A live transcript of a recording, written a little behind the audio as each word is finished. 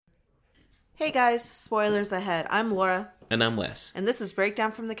Hey guys, spoilers ahead. I'm Laura. And I'm Wes. And this is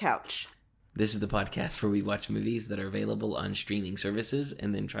Breakdown from the Couch. This is the podcast where we watch movies that are available on streaming services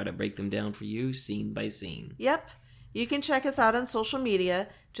and then try to break them down for you scene by scene. Yep. You can check us out on social media.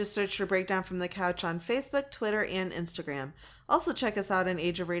 Just search for Breakdown from the Couch on Facebook, Twitter, and Instagram. Also check us out on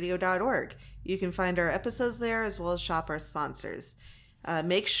ageofradio.org. You can find our episodes there as well as shop our sponsors.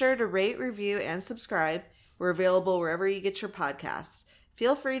 Make sure to rate, review, and subscribe. We're available wherever you get your podcasts.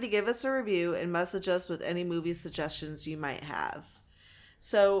 Feel free to give us a review and message us with any movie suggestions you might have.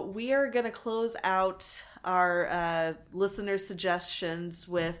 So we are going to close out our listener suggestions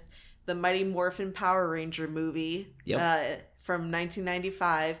with the Mighty Morphin Power Ranger movie from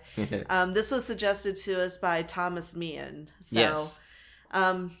 1995. This was suggested to us by Thomas Meehan. So, yes.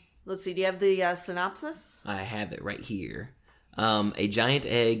 Let's see. Do you have the synopsis? I have it right here. A giant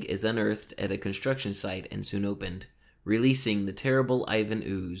egg is unearthed at a construction site and soon opened, releasing the terrible Ivan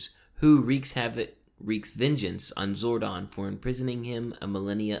Ooze, who wreaks vengeance on Zordon for imprisoning him a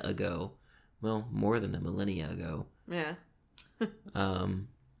millennia ago. Well, more than a millennia ago. Yeah.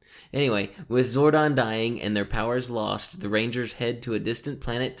 Anyway, with Zordon dying and their powers lost, the Rangers head to a distant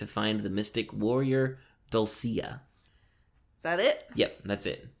planet to find the mystic warrior Dulcia. Is that it? Yep, that's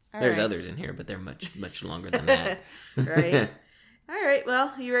it. All There's right. others in here, but they're much, much longer than that. Right. All right.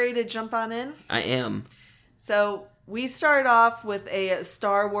 Well, you ready to jump on in? I am. So we start off with a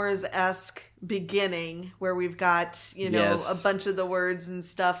Star Wars-esque beginning where we've got, Yes. a bunch of the words and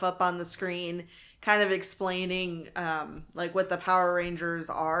stuff up on the screen, kind of explaining like what the Power Rangers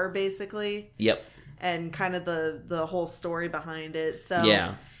are, basically. Yep. And kind of the whole story behind it. So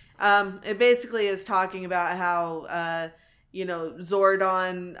Yeah. It basically is talking about how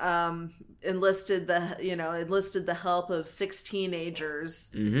Zordon enlisted the help of 6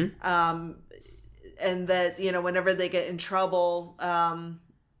 teenagers. Mm-hmm. And that, whenever they get in trouble,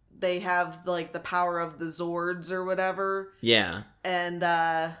 they have like the power of the Zords or whatever. Yeah.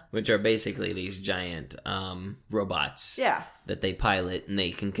 And Which are basically these giant robots. Yeah. That they pilot, and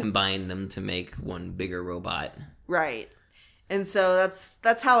they can combine them to make one bigger robot. Right. And so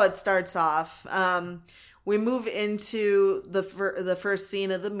that's how it starts off. We move into the first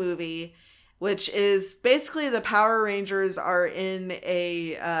scene of the movie, which is basically the Power Rangers are in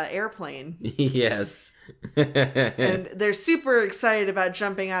a airplane. Yes. And they're super excited about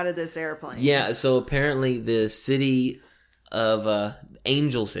jumping out of this airplane. Yeah, so apparently the city of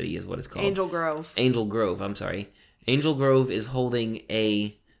Angel City is what it's called. Angel Grove. Angel Grove, I'm sorry. Angel Grove is holding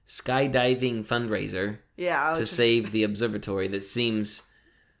a skydiving fundraiser to save the observatory that seems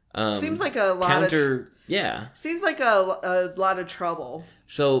like a lot of seems like a lot of trouble.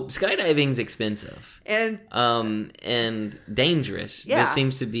 So skydiving's expensive and dangerous. Yeah. This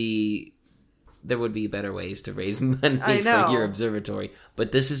seems to be there would be better ways to raise money for your observatory,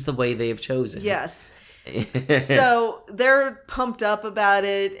 but this is the way they have chosen. Yes. So they're pumped up about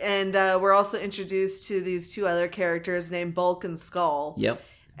it, and we're also introduced to these 2 other characters named Bulk and Skull. Yep.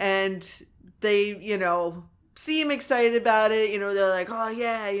 And they, seem excited about it. They're like, oh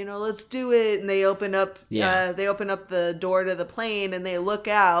yeah, let's do it. And they open up the door to the plane, and they look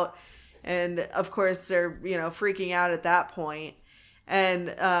out, and of course they're, freaking out at that point.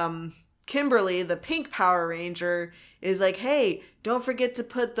 And Kimberly, the pink Power Ranger, is like, hey, don't forget to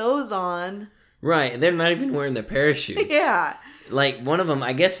put those on. Right, they're not even wearing their parachutes. Yeah. Like, one of them,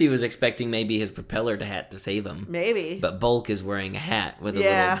 I guess he was expecting maybe his propeller hat to save him. Maybe. But Bulk is wearing a hat with a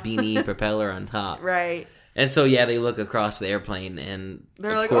little beanie propeller on top. Right. And so, yeah, they look across the airplane, and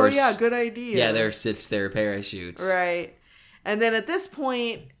they're like, course, oh yeah, good idea. Yeah, there sits their parachutes. Right. And then at this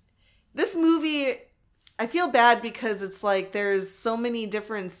point, this movie, I feel bad because it's like there's so many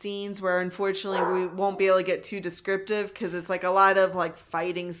different scenes where unfortunately we won't be able to get too descriptive because it's like a lot of like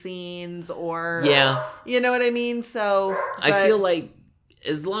fighting scenes or you know what I mean? So I feel like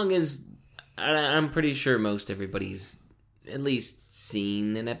as long as I'm pretty sure most everybody's at least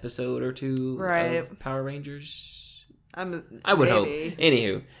seen an episode or 2 of Power Rangers. I would hope.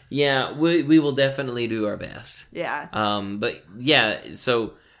 Anywho, yeah, we will definitely do our best. Yeah. But yeah,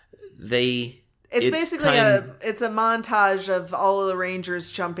 so It's basically a montage of all of the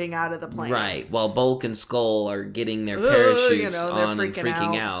Rangers jumping out of the plane. Right, while Bulk and Skull are getting their parachutes on and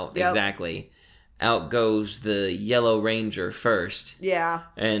freaking out. Yep. Exactly. Out goes the Yellow Ranger first. Yeah.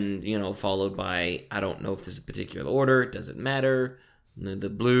 And, followed by, I don't know if this is a particular order, it doesn't matter. The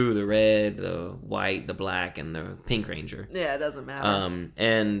blue, the red, the white, the black, and the pink Ranger. Yeah, it doesn't matter.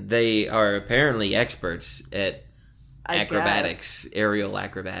 And they are apparently experts at aerial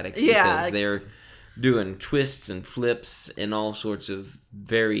acrobatics, because doing twists and flips and all sorts of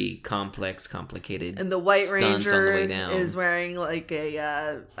very complicated And the White stunts on the way Ranger down. is wearing like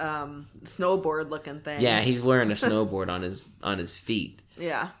a snowboard looking thing. Yeah, he's wearing a snowboard on his feet.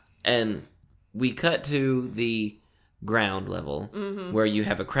 Yeah. And we cut to the ground level where you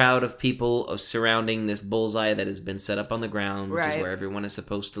have a crowd of people surrounding this bullseye that has been set up on the ground, which is where everyone is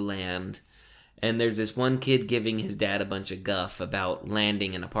supposed to land. And there's this one kid giving his dad a bunch of guff about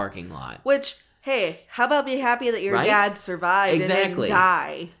landing in a parking lot. Which, hey, how about be happy that your dad survived and didn't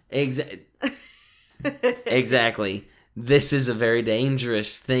die? Exactly. This is a very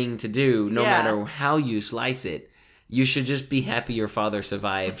dangerous thing to do, no matter how you slice it. You should just be happy your father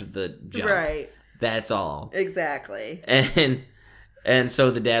survived the jump. Right. That's all. Exactly. And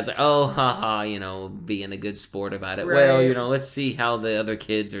so the dad's like, oh, haha, being a good sport about it. Right. Well, let's see how the other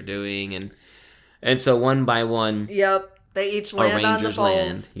kids are doing. And so one by one. Yep. They each land on the bulls.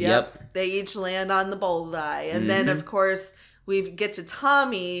 Land. Yep. They each land on the bullseye. And then, of course, we get to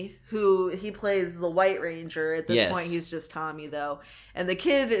Tommy, who he plays the White Ranger. At this point, he's just Tommy, though. And the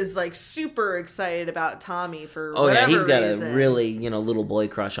kid is, like, super excited about Tommy for whatever reason. He's got a really, little boy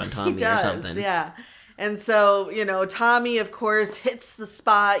crush on Tommy or something. Yeah. And so, Tommy, of course, hits the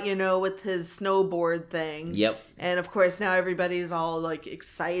spot, with his snowboard thing. Yep. And, of course, now everybody's all, like,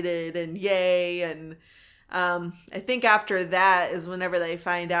 excited and yay. And I think after that is whenever they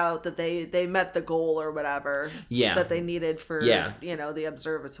find out that they met the goal or whatever. Yeah. That they needed for, the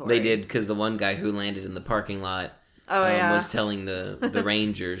observatory. They did, because the one guy who landed in the parking lot was telling the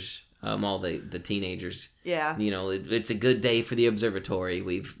Rangers... all the teenagers. Yeah. It's a good day for the observatory.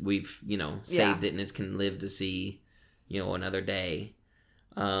 We've saved it and it can live to see, another day.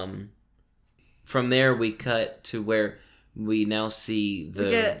 From there we cut to where we now see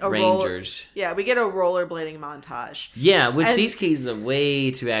the Rangers. We get a rollerblading montage. Yeah, which these kids are way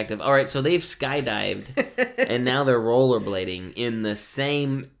too active. All right, so they've skydived and now they're rollerblading in the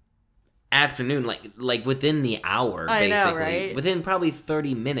same afternoon, like within the hour, basically. I know, right? Within probably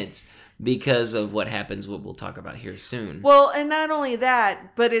 30 minutes because of what happens, what we'll talk about here soon. Well, and not only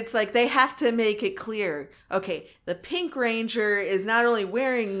that, but it's like they have to make it clear. Okay, the Pink Ranger is not only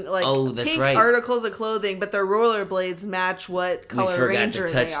wearing pink articles of clothing, but their rollerblades match what color Ranger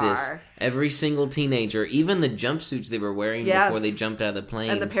they are. Every single teenager, even the jumpsuits they were wearing before they jumped out of the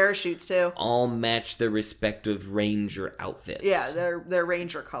plane, and the parachutes too, all match their respective Ranger outfits. Yeah, their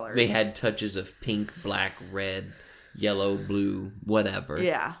Ranger colors. They had touches of pink, black, red, yellow, blue, whatever.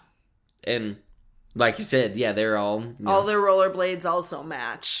 Yeah. And like you said, they're all... all their rollerblades also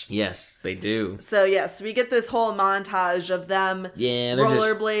match. Yes, they do. So, yes, we get this whole montage of them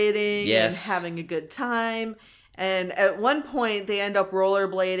rollerblading and having a good time. And at one point, they end up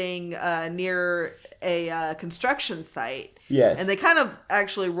rollerblading near a construction site. Yes. And they kind of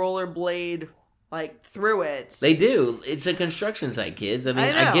actually rollerblade through it. They do. It's a construction site, kids. I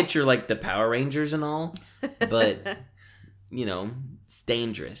mean, I get you're the Power Rangers and all, but, it's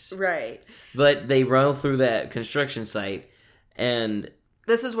dangerous. Right. But they roll through that construction site, and...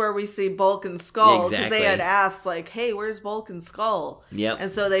 this is where we see Bulk and Skull, because they had asked, hey, where's Bulk and Skull? Yep.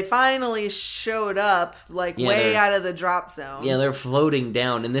 And so they finally showed up, way out of the drop zone. Yeah, they're floating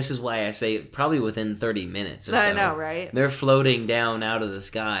down, and this is why I say probably within 30 minutes or so. I know, right? They're floating down out of the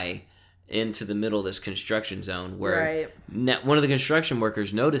sky into the middle of this construction zone, where one of the construction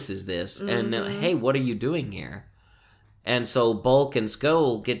workers notices this, and, hey, what are you doing here? And so Bulk and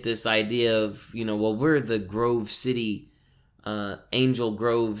Skull get this idea of, we're the Grove City... Angel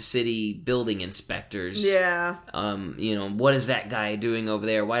Grove City building inspectors. Yeah. What is that guy doing over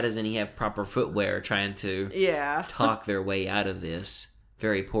there? Why doesn't he have proper footwear, trying to talk their way out of this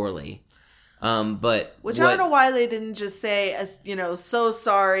very poorly? I don't know why they didn't just say, so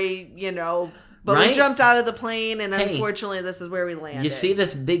sorry, but we jumped out of the plane, and unfortunately, this is where we landed. You see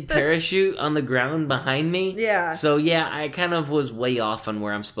this big parachute on the ground behind me? Yeah. So, I kind of was way off on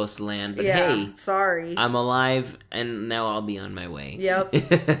where I'm supposed to land. But hey, sorry. I'm alive, and now I'll be on my way. Yep.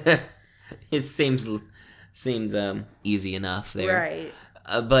 It seems easy enough there. Right.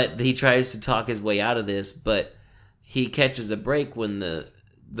 But he tries to talk his way out of this, but he catches a break when the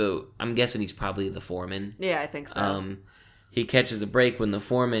I'm guessing he's probably the foreman. Yeah, I think so. He catches a break when the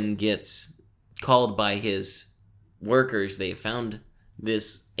foreman gets... called by his workers. They found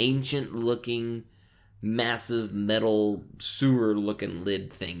this ancient-looking, massive metal sewer-looking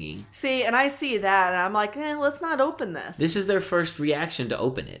lid thingy. See, and I see that, and I'm like, let's not open this. This is their first reaction to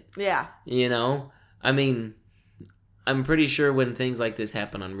open it. Yeah. I mean, I'm pretty sure when things like this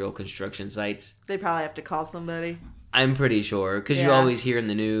happen on real construction sites... they probably have to call somebody. I'm pretty sure, because you always hear in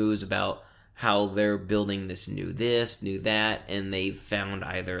the news about how they're building this, new that, and they've found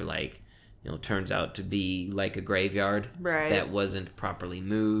either, turns out to be like a graveyard Right. that wasn't properly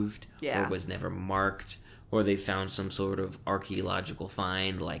moved Yeah. or was never marked, or they found some sort of archaeological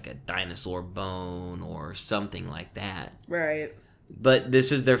find like a dinosaur bone or something like that. Right. But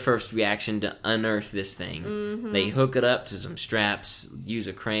this is their first reaction to unearth this thing. Mm-hmm. They hook it up to some straps, use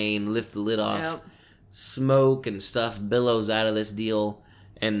a crane, lift the lid off. Yep. Smoke and stuff billows out of this deal,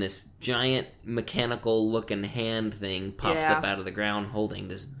 and this giant mechanical looking hand thing pops Yeah. up out of the ground holding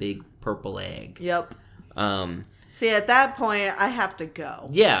this big purple egg. Yep. Um, See, at that point, I have to go.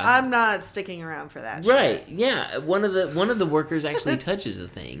 Yeah. I'm not sticking around for that right, shit. yeah. One of the workers actually touches the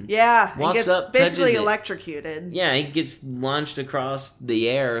thing. Yeah. Walks it gets up, basically touches it. electrocuted. Yeah, he gets launched across the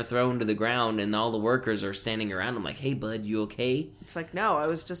air, thrown to the ground, and all the workers are standing around him like, "Hey, bud, you okay?" It's like, no, I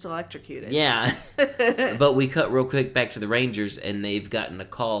was just electrocuted. Yeah. But we cut real quick back to the Rangers, and they've gotten a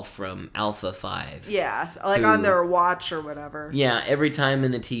call from Alpha 5. Yeah. Like Who- on their watch or whatever. Yeah, every time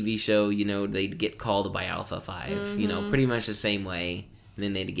in the TV show, they'd get called by Alpha 5, pretty much the same way. And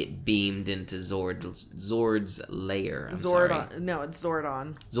then they'd get beamed into Zord's lair. No, it's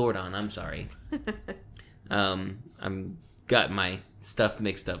Zordon. Zordon, I'm sorry. I'm got my stuff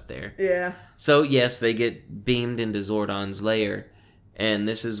mixed up there. Yeah. So, yes, they get beamed into Zordon's lair. And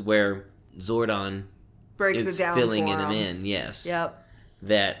this is where Zordon Breaks is it down filling for him him. in, yes. Yep.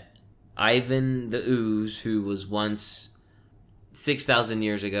 That Ivan the Ooze, who was once 6,000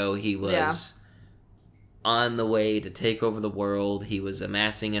 years ago, he was on the way to take over the world. He was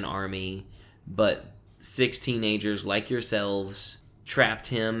amassing an army, but 6 teenagers like yourselves trapped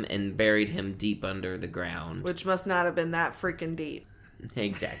him and buried him deep under the ground. Which must not have been that freaking deep.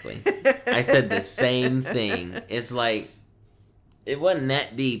 Exactly. I said the same thing. It's like, it wasn't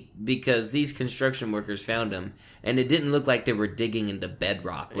that deep because these construction workers found him, and it didn't look like they were digging into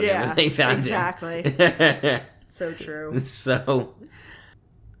bedrock whenever they found exactly. him. So true. So,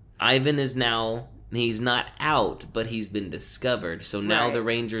 Ivan is now, he's not out, but he's been discovered. So now Right. the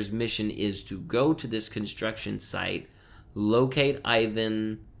Rangers' mission is to go to this construction site, locate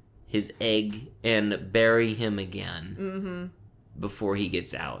Ivan, his egg, and bury him again before he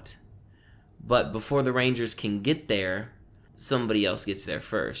gets out. But before the Rangers can get there, somebody else gets there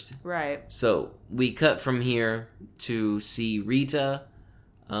first. Right. So we cut from here to see Rita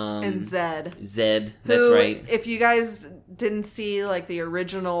And Zed. Zed, that's Who, right. If you guys didn't see like the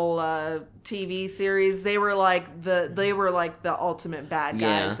original TV series, they were like the ultimate bad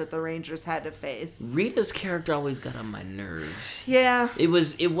guys Yeah. that the Rangers had to face. Rita's character always got on my nerves. Yeah.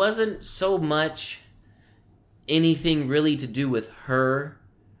 It wasn't so much anything really to do with her,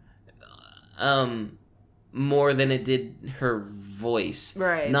 more than it did her voice.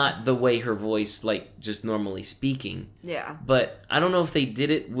 Right. Not the way her voice, like, just normally speaking. Yeah. But I don't know if they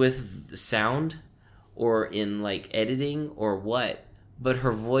did it with the sound or in, like, editing or what, but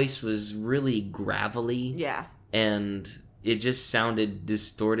her voice was really gravelly. Yeah. And it just sounded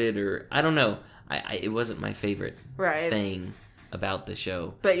distorted, or I don't know. It wasn't my favorite Right. thing about the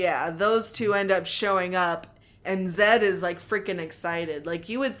show. But yeah, those two end up showing up, and Zed is like freaking excited. Like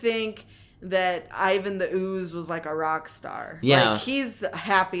you would think that Ivan the Ooze was like a rock star. Yeah. Like he's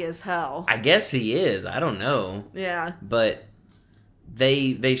happy as hell. I guess he is. I don't know. Yeah. But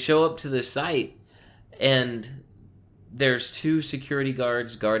they show up to the site, and there's 2 security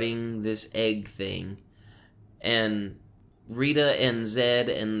guards guarding this egg thing, and Rita and Zed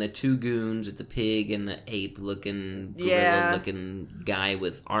and the 2 goons, the pig and the ape looking, gorilla looking guy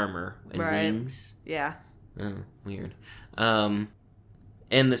with armor and Right. wings. Yeah. Oh, weird.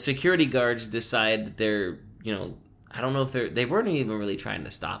 And the security guards decide that they're, I don't know if they weren't even really trying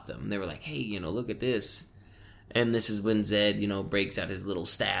to stop them. They were like, hey, look at this. And this is when Zed, breaks out his little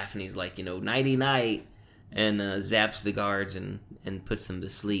staff and he's like, nighty night, and zaps the guards and puts them to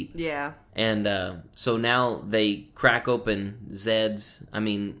sleep. Yeah. And so now they crack open Ivan's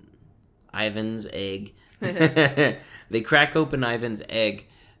egg. They crack open Ivan's egg,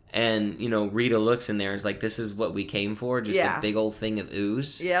 and, Rita looks in there and is like, this is what we came for? Just a big old thing of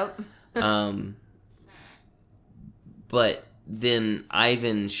ooze? Yep. But then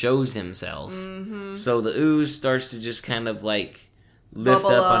Ivan shows himself. Mm-hmm. So the ooze starts to just kind of, like, lift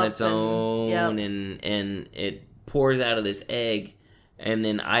Bubble up on up its own, and it pours out of this egg, and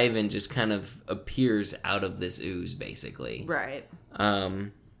then Ivan just kind of appears out of this ooze, basically. Right.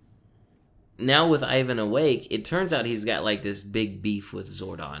 Now with Ivan awake, it turns out he's got, like, this big beef with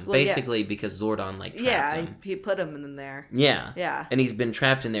Zordon. Well, basically because Zordon, like, trapped him. He put him in there. Yeah. Yeah. And he's been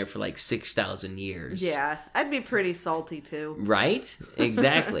trapped in there for, like, 6,000 years. Yeah. I'd be pretty salty, too. Right?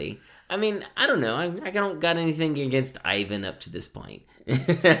 Exactly. I mean, I don't know. I don't got anything against Ivan up to this point. You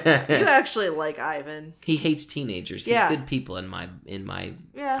actually like Ivan. He hates teenagers. Yeah. He's good people in my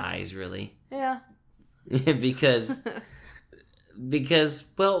eyes, really. Yeah. because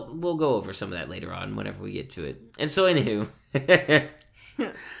well, we'll go over some of that later on whenever we get to it. And so anywho,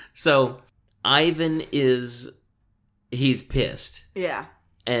 so Ivan he's pissed. Yeah.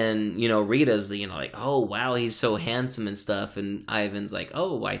 And, Rita's, like, oh, wow, he's so handsome and stuff. And Ivan's like,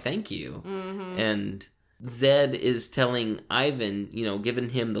 oh, why, thank you. Mm-hmm. And Zed is telling Ivan, giving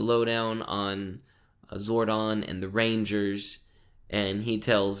him the lowdown on Zordon and the Rangers. And he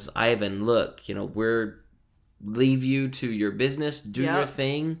tells Ivan, look, leave you to your business, do your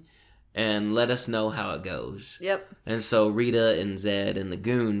thing, and let us know how it goes. Yep. And so Rita and Zed and the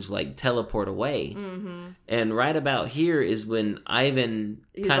goons teleport away. Mm-hmm. And right about here is when Ivan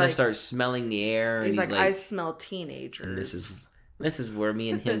kind of starts smelling the air. And he's like, I smell teenagers. And this is where me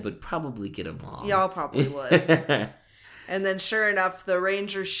and him would probably get along. Y'all probably would. And then sure enough, the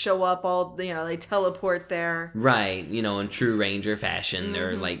Rangers show up they teleport there. Right. In true Ranger fashion.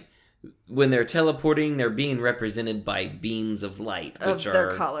 They're when they're teleporting, they're being represented by beams of light, which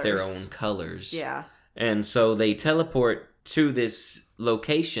are their own colors. Yeah. And so they teleport to this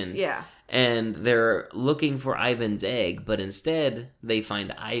location. Yeah. And they're looking for Ivan's egg, but instead they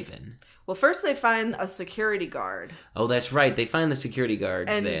find Ivan. Well, first they find a security guard. Oh, that's right. They find the security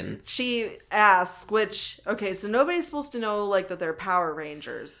guards and then. She asks, so nobody's supposed to know, that they're Power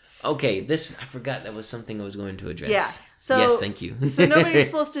Rangers. Okay, I forgot that was something I was going to address. Yeah. So, yes, thank you. So nobody's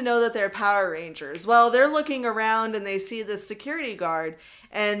supposed to know that they're Power Rangers. Well, they're looking around and they see this security guard.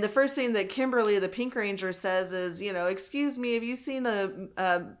 And the first thing that Kimberly, the Pink Ranger, says is, excuse me, have you seen not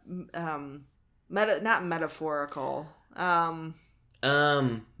metaphorical,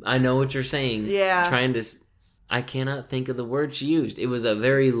 I know what you're saying. Yeah. I cannot think of the word she used. It was a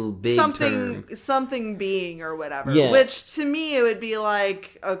very big term. Something being or whatever. Yeah. Which to me it would be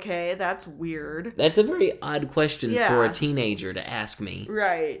like, okay, that's weird. That's a very odd question for a teenager to ask me.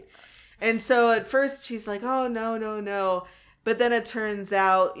 Right. And so at first she's like, oh, no. But then it turns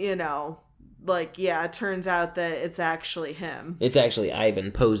out, it turns out that it's actually him. It's actually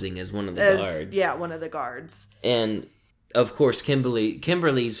Ivan posing as one of the guards. Yeah, one of the guards. And of course,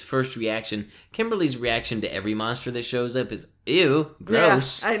 Kimberly's reaction to every monster that shows up is, ew,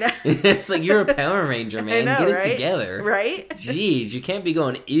 gross. Yeah, I know. It's like, you're a Power Ranger, man. I know, Get right? it together. Right? Jeez, you can't be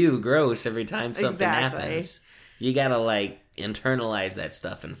going, ew, gross every time something Exactly. happens. You gotta, internalize that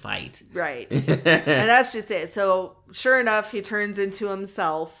stuff and fight. Right. And that's just it. So, sure enough, he turns into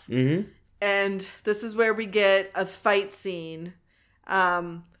himself. Mm-hmm. And this is where we get a fight scene.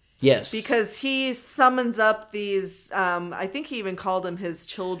 Yes. Because he summons up these, I think he even called them his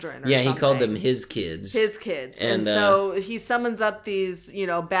children or something. He called them his kids. His kids. And so he summons up these,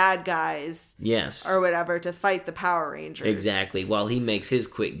 bad guys. Yes. Or whatever to fight the Power Rangers. Exactly. While he makes his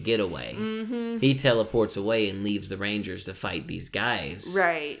quick getaway. Mm-hmm. He teleports away and leaves the Rangers to fight these guys.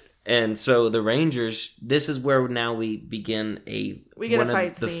 Right. And so the Rangers, this is where now we begin the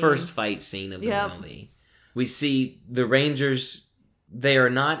first fight scene of the movie. We see the Rangers. They are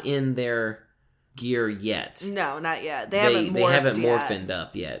not in their gear yet. No, not yet. They haven't morphined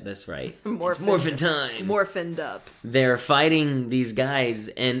up yet. That's right. It's morphin' time. Morphined up. They're fighting these guys,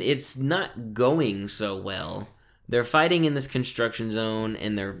 and it's not going so well. They're fighting in this construction zone,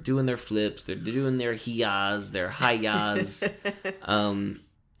 and they're doing their flips. They're doing their hiyas, their hi-yas. And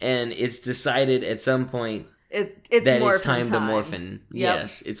it's decided at some point it's time to morphin. Yep.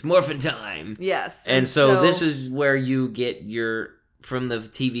 Yes, it's morphin' time. Yes. And so this is where you get from the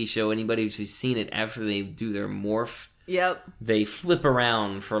TV show, anybody who's seen it, after they do their morph, yep, they flip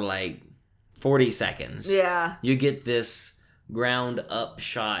around for 40 seconds. Yeah. You get this ground up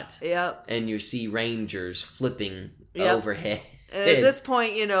shot. Yep. And you see Rangers flipping overhead. And at this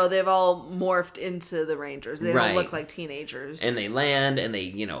point, they've all morphed into the Rangers. They don't look like teenagers. And they land and they,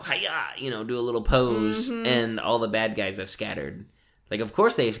 hiya, do a little pose, and all the bad guys have scattered. Of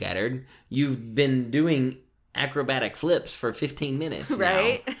course they've scattered. You've been doing acrobatic flips for 15 minutes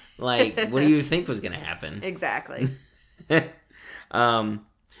now. Right? What do you think was going to happen? Exactly.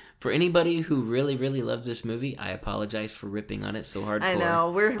 For anybody who really, really loves this movie, I apologize for ripping on it so hardcore. I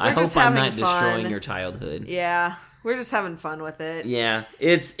know. We're I just hope I'm having not fun. destroying your childhood. Yeah. We're just having fun with it. Yeah.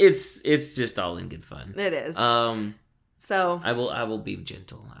 It's just all in good fun. It is. So I will be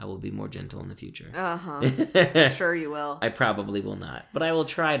gentle. I will be more gentle in the future. Sure you will. I probably will not, but I will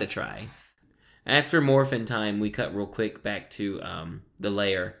try. After morphin' time, we cut real quick back to the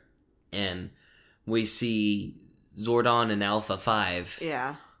lair, and we see Zordon and Alpha 5.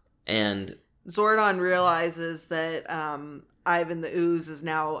 Yeah. And Zordon realizes that Ivan the Ooze is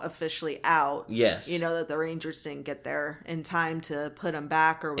now officially out. Yes. You know, that the Rangers didn't get there in time to put him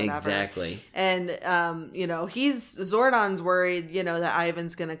back or whatever. Exactly. And, you know, Zordon's worried, you know, that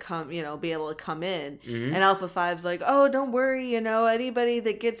Ivan's going to come, you know, be able to come in. Mm-hmm. And Alpha 5's like, oh, don't worry, you know, anybody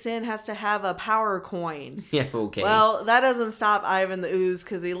that gets in has to have a power coin. Yeah, okay. Well, that doesn't stop Ivan the Ooze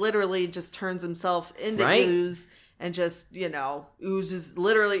because he literally just turns himself into ooze. And just, you know,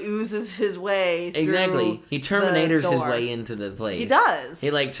 literally oozes his way through exactly. He Terminators his way into the place. He does. He,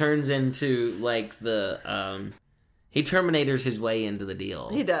 like, turns into, like, he Terminators his way into the deal.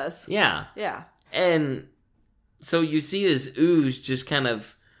 He does. Yeah. Yeah. And so you see this ooze just kind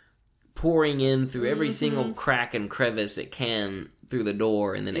of pouring in through every single crack and crevice it can through the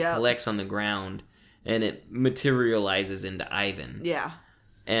door, and then it collects on the ground, and it materializes into Ivan. Yeah.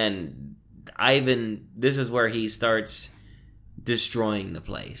 And Ivan, this is where he starts destroying the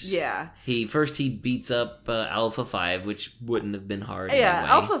place. Yeah. He beats up Alpha 5, which wouldn't have been hard. Yeah, anyway.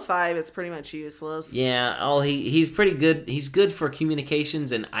 Alpha 5 is pretty much useless. Yeah, he's pretty good. He's good for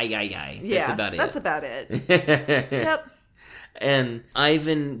communications and Yeah, that's about it. Yep. And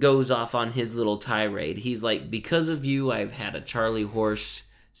Ivan goes off on his little tirade. He's like, because of you, I've had a Charlie horse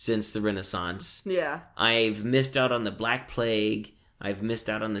since the Renaissance. Yeah. I've missed out on the Black Plague. I've missed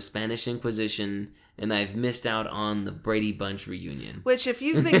out on the Spanish Inquisition, and I've missed out on the Brady Bunch reunion. Which, if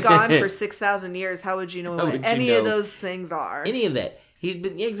you've been gone for 6,000 years, how would you know what any of those things are? Any of that.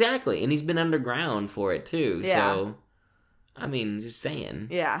 Exactly, and he's been underground for it, too. Yeah. So, I mean, just saying.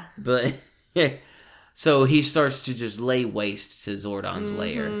 Yeah. But, so he starts to just lay waste to Zordon's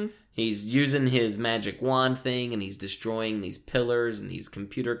lair. He's using his magic wand thing, and he's destroying these pillars and these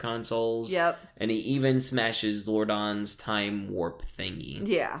computer consoles. Yep. And he even smashes Zordon's time warp thingy.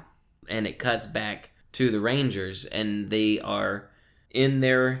 Yeah. And it cuts back to the Rangers, and they are in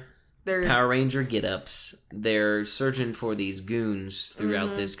their Power Ranger get-ups. They're searching for these goons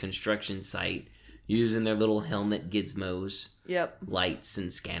throughout this construction site, using their little helmet gizmos. Yep. Lights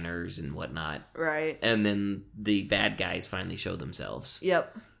and scanners and whatnot. Right. And then the bad guys finally show themselves.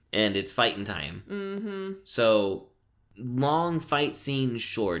 Yep. And it's fighting time. So, long fight scene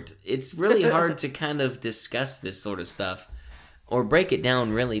short. It's really hard to kind of discuss this sort of stuff. Or break it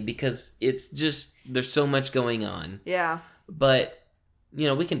down, really, because it's just, there's so much going on. Yeah. But, you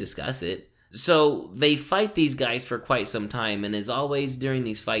know, we can discuss it. So, they fight these guys for quite some time, and as always during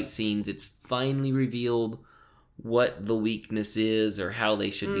these fight scenes, it's finally revealed what the weakness is or how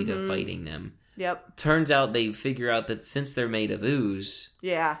they should be to fighting them. Yep. Turns out they figure out that since they're made of ooze,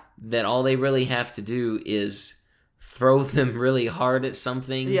 that all they really have to do is throw them really hard at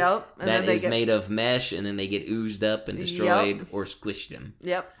something that is made of mesh, and then they get oozed up and destroyed or squished them.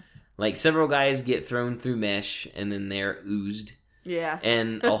 Yep. Like, several guys get thrown through mesh, and then they're oozed. Yeah.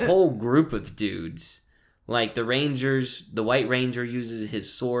 And a whole group of dudes, like the Rangers, the White Ranger uses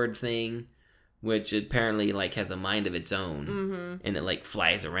his sword thing, which apparently, like, has a mind of its own, and it, like,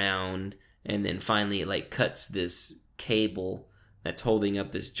 flies around. And then finally it, like, cuts this cable that's holding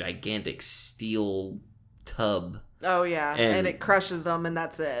up this gigantic steel tub. Oh, yeah. And it crushes them, and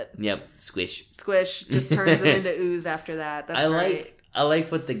that's it. Yep. Squish. Squish. Just turns them into ooze after that. That's right. I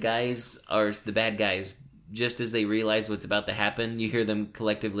like what the bad guys, just as they realize what's about to happen, you hear them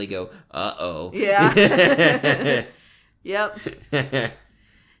collectively go, uh-oh. Yeah. Yep.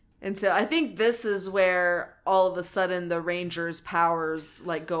 And so I think this is where all of a sudden the Rangers' powers,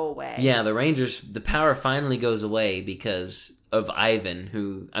 like, go away. Yeah, the power finally goes away because of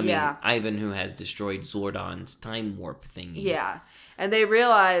Ivan, Ivan who has destroyed Zordon's time warp thingy. Yeah. And they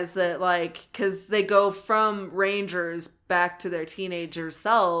realize that, like, because they go from Rangers back to their teenager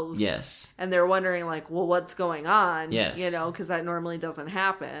selves. Yes. And they're wondering, like, well, what's going on? Yes. You know, because that normally doesn't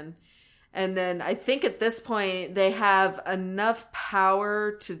happen. And then I think at this point they have enough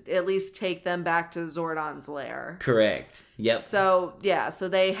power to at least take them back to Zordon's lair. Correct. Yep. So, yeah. So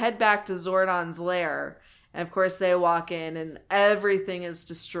they head back to Zordon's lair. And, of course, they walk in and everything is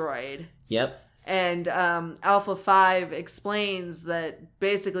destroyed. Yep. And Alpha 5 explains that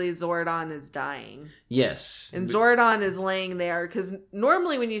basically Zordon is dying. Yes. And Zordon is laying there because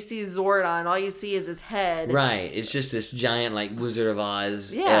normally when you see Zordon, all you see is his head. Right. It's just this giant, like, Wizard of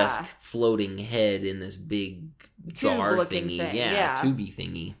Oz-esque floating head in this big bar thingy. Yeah, tubey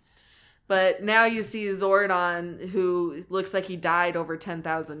thingy. But now you see Zordon, who looks like he died over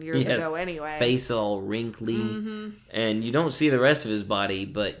 10,000 years ago anyway. Face all wrinkly. And you don't see the rest of his body,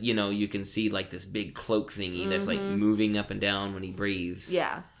 but, you know, you can see, like, this big cloak thingy that's, like, moving up and down when he breathes.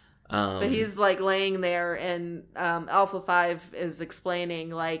 Yeah. But he's, like, laying there, and Alpha 5 is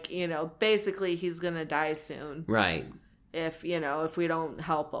explaining, like, you know, basically he's going to die soon. Right. If we don't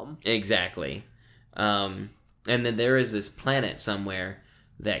help him. Exactly. And then there is this planet somewhere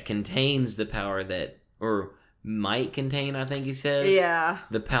that contains the power that, or might contain, I think he says. Yeah.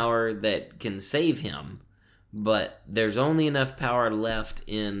 The power that can save him. But there's only enough power left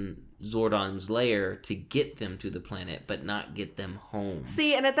in Zordon's lair to get them to the planet, but not get them home.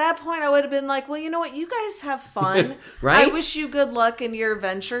 See, and at that point, I would have been like, well, you know what? You guys have fun. Right? I wish you good luck in your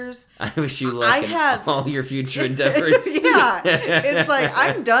adventures. I wish you luck in all your future endeavors. Yeah. It's like,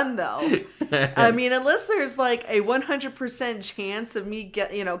 I'm done, though. I mean, unless there's like a 100% chance of me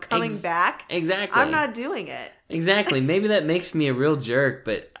coming back. Exactly. I'm not doing it. Exactly. Maybe that makes me a real jerk,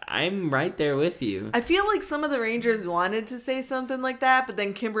 but I'm right there with you. I feel like some of the Rangers wanted to say something like that, but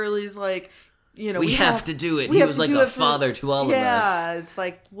then Kimberly's like, we have to do it. He was like a father to all of us. Yeah, it's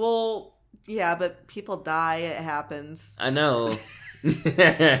like, well, yeah, but people die. It happens. I know.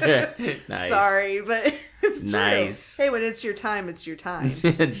 Nice. Sorry, but it's true. Nice. Hey, when it's your time, it's your time.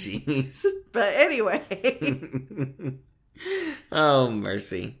 Jeez. But anyway. Oh,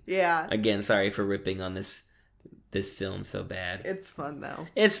 mercy. Yeah. Again, sorry for ripping on this film so bad. It's fun, though.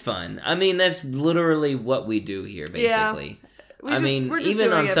 It's fun. I mean, that's literally what we do here, basically. Yeah. We're just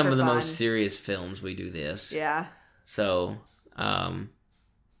even on some of the most serious films, we do this. Yeah. So, but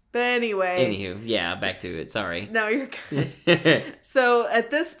anyway. Anywho, yeah, back to it. Sorry. No, you're good. So at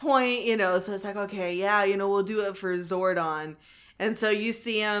this point, so it's like, okay, yeah, we'll do it for Zordon. And so you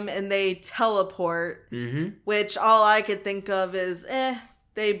see them and they teleport, which all I could think of is,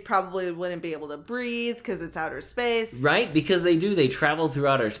 they probably wouldn't be able to breathe because it's outer space. Right? Because they travel through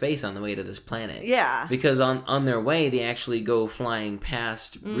outer space on the way to this planet. Yeah. Because on their way, they actually go flying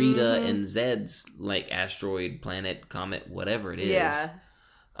past Rita and Zed's, asteroid, planet, comet, whatever it is. Yeah.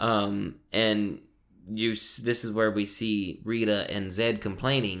 And this is where we see Rita and Zed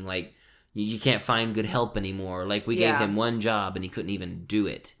complaining, you can't find good help anymore. We gave him one job and he couldn't even do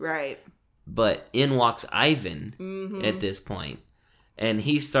it. Right. But in walks Ivan at this point. And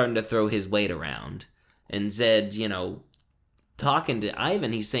he's starting to throw his weight around. And Zed, talking to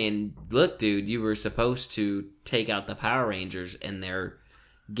Ivan, he's saying, look, dude, you were supposed to take out the Power Rangers, and they're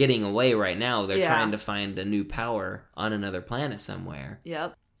getting away right now. They're trying to find a new power on another planet somewhere.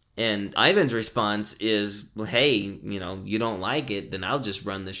 Yep. And Ivan's response is, well, hey, you don't like it, then I'll just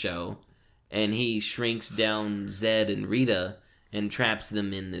run the show. And he shrinks down Zed and Rita and traps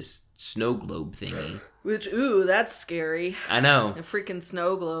them in this snow globe thingy. Which, ooh, that's scary. I know. A freaking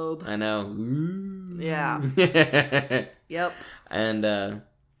snow globe. I know. Ooh. Yeah. Yep. And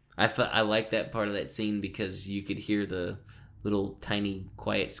I like that part of that scene because you could hear the little tiny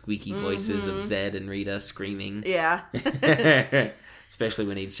quiet squeaky voices of Zed and Rita screaming. Yeah. Especially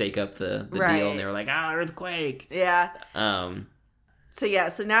when he'd shake up the deal and they were like, earthquake. Yeah.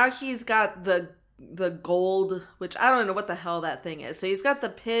 So now he's got the gold, which I don't know what the hell that thing is. So he's got the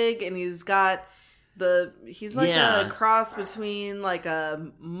pig and he's got he's a cross between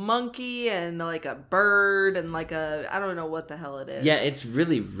a monkey and a bird and I don't know what the hell it is. Yeah, it's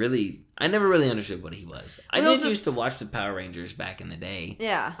really, really, I never really understood what he was. I used to watch the Power Rangers back in the day.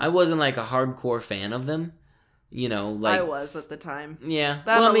 Yeah. I wasn't a hardcore fan of them. I was at the time. Yeah.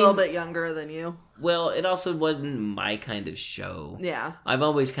 I'm a little bit younger than you. Well, it also wasn't my kind of show. Yeah. I've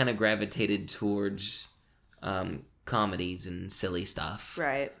always kind of gravitated towards comedies and silly stuff.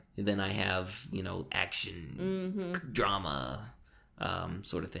 Right. And then I have, action, drama,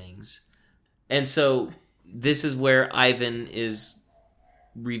 sort of things. And so this is where Ivan is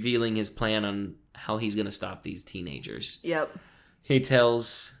revealing his plan on how he's going to stop these teenagers. Yep. He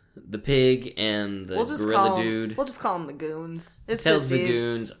tells the pig and the gorilla dude. We'll just call them the goons. Tells just the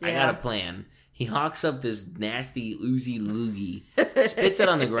goons, I got a plan. He hawks up this nasty oozy loogie, spits it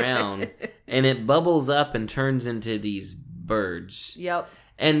on the ground, and it bubbles up and turns into these birds. Yep.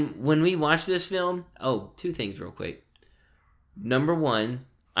 And when we watched this film, two things real quick. Number one,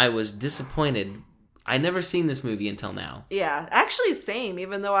 I was disappointed. I'd never seen this movie until now. Yeah, actually same,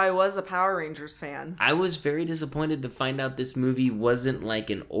 even though I was a Power Rangers fan. I was very disappointed to find out this movie wasn't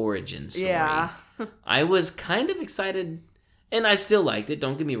an origin story. Yeah. I was kind of excited, and I still liked it,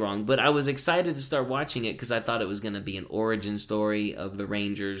 don't get me wrong, but I was excited to start watching it because I thought it was going to be an origin story of the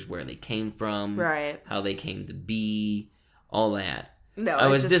Rangers, where they came from, right? How they came to be, all that. No, I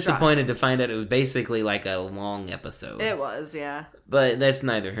was disappointed to find out it was basically a long episode. It was, yeah. But that's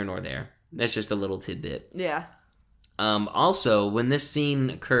neither here nor there. That's just a little tidbit. Yeah. Also, when this scene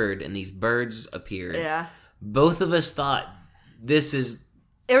occurred and these birds appeared, both of us thought this is...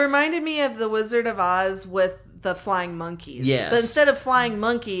 It reminded me of The Wizard of Oz with the flying monkeys. Yes. But instead of flying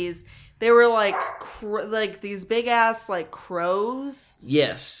monkeys, they were these big-ass, crows.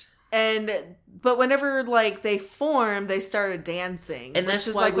 Yes. But whenever, like, they formed, they started dancing. And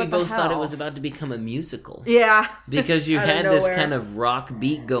that's why we both thought it was about to become a musical. Yeah. Because you had this kind of rock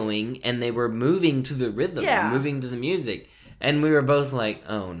beat going, and they were moving to the rhythm, moving to the music. And we were both like,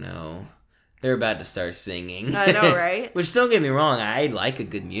 oh no, they're about to start singing. I know, right? Which, don't get me wrong, I like a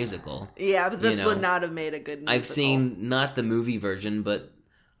good musical. Yeah, but this would not have made a good musical. I've seen, not the movie version, but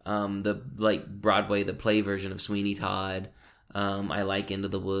the, like, Broadway, the play version of Sweeney Todd. I like Into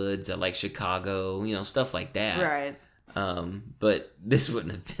the Woods. I like Chicago. Stuff like that. Right. But this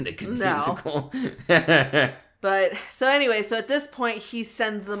wouldn't have been a good musical. But, so anyway, so at this point, he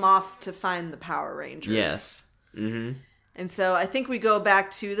sends them off to find the Power Rangers. Yes. Mm-hmm. And so I think we go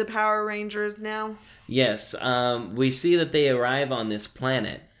back to the Power Rangers now. Yes. We see that they arrive on this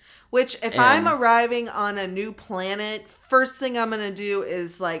planet. Which, if I'm arriving on a new planet, first thing I'm going to do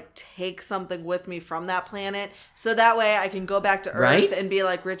is, like, take something with me from that planet. So that way I can go back to Earth and be,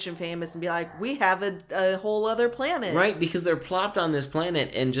 like, rich and famous and be like, we have a whole other planet. Right, because they're plopped on this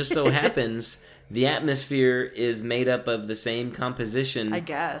planet, and just so happens the atmosphere is made up of the same composition, I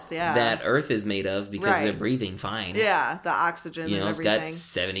guess, yeah, that Earth is made of, because they're breathing fine. Yeah, the oxygen and everything.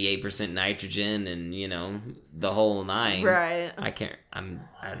 It's got 78% nitrogen and, the whole nine. Right. I'm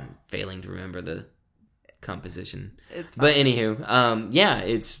failing to remember the composition. It's fine. But anywho,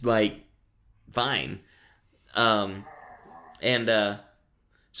 it's like fine. So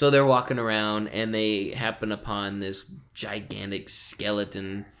they're walking around and they happen upon this gigantic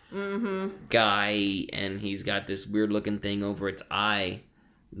skeleton guy, and he's got this weird looking thing over its eye,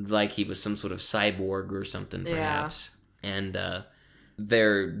 like he was some sort of cyborg or something, perhaps. Yeah. And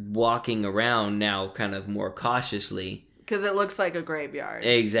they're walking around now kind of more cautiously. Because it looks like a graveyard.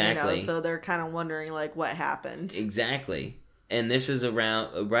 Exactly. So they're kind of wondering, like, what happened. Exactly. And this is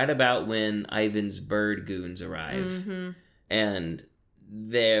right about when Ivan's bird goons arrive. Mm-hmm. And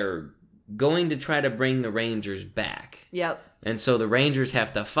they're going to try to bring the Rangers back. Yep. And so the Rangers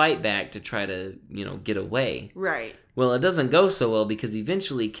have to fight back to try to, get away. Right. Well, it doesn't go so well because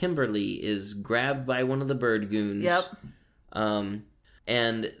eventually Kimberly is grabbed by one of the bird goons. Yep.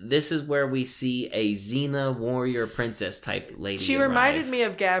 And this is where we see a Xena warrior princess type lady. She reminded me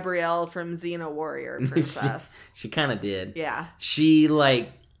of Gabrielle from Xena Warrior Princess. she kind of did. Yeah. She,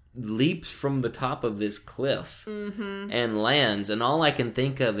 leaps from the top of this cliff and lands, and all I can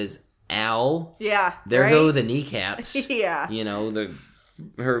think of is, ow. Yeah. There go the kneecaps. Yeah.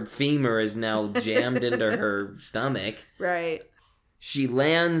 Her femur is now jammed into her stomach. Right. She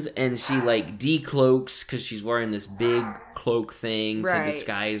lands and she decloaks because she's wearing this big cloak thing to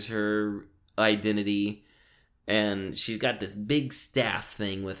disguise her identity. And she's got this big staff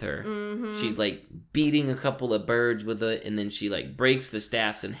thing with her. Mm-hmm. She's beating a couple of birds with it, and then she breaks the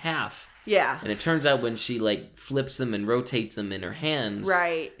staffs in half. Yeah. And it turns out when she flips them and rotates them in her hands,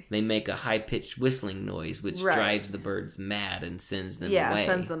 they make a high-pitched whistling noise, which drives the birds mad and sends them away. Yeah,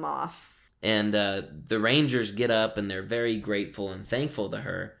 sends them off. And the Rangers get up and they're very grateful and thankful to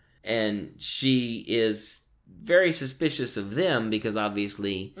her. And she is very suspicious of them because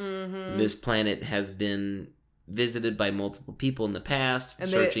obviously this planet has been visited by multiple people in the past, and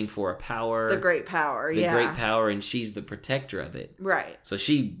searching for a power. The Great Power, The Great Power, and she's the protector of it. Right. So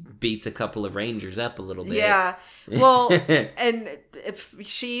she beats a couple of Rangers up a little bit. Yeah. Well, and if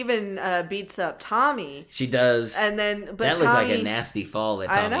she even beats up Tommy. She does. And then, but that Tommy, looked like a nasty fall that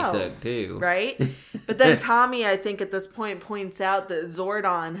Tommy took, too. Right? But then Tommy, I think at this point, points out that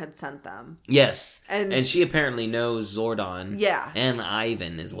Zordon had sent them. Yes. And she apparently knows Zordon. Yeah. And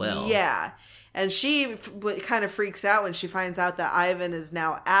Ivan as well. Yeah. And she kind of freaks out when she finds out that Ivan is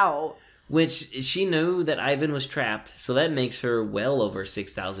now out. Which, she knew that Ivan was trapped, so that makes her well over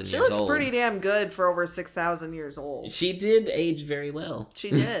 6,000 years old. She looks pretty damn good for over 6,000 years old. She did age very well.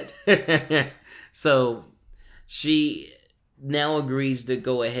 She did. So, she now agrees to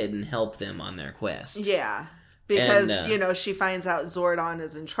go ahead and help them on their quest. Yeah. Because, she finds out Zordon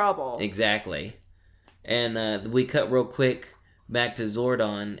is in trouble. Exactly. And we cut real quick back to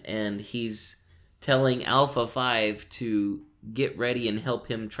Zordon, and he's telling Alpha 5 to get ready and help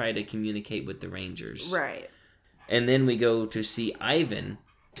him try to communicate with the Rangers. Right. And then we go to see Ivan,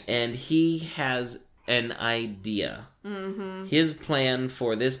 and he has an idea. Mm-hmm. His plan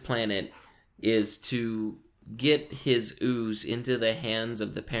for this planet is to get his ooze into the hands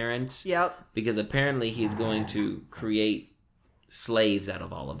of the parents. Yep. Because apparently he's going to create slaves out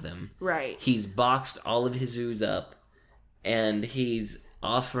of all of them. Right. He's boxed all of his ooze up, and he's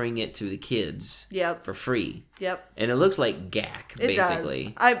offering it to the kids for free. Yep. And it looks like gack,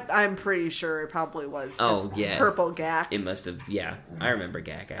 basically. Does. I'm pretty sure it probably was just purple gack. It must have, I remember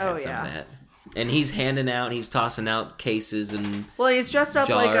gack. I had some of that. And he's tossing out cases and Well, he's dressed up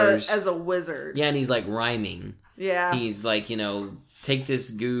jars. as a wizard. Yeah, and he's like rhyming. Yeah. He's like, take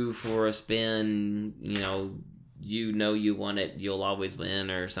this goo for a spin, you want it, you'll always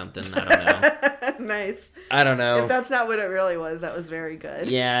win or something. I don't know. Nice. I don't know. If that's not what it really was, that was very good.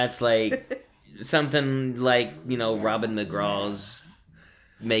 Yeah, it's like something like, Robin McGraw's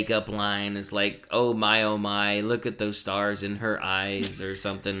makeup line is like, oh my, look at those stars in her eyes or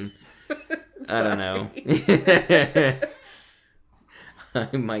something. I don't know. I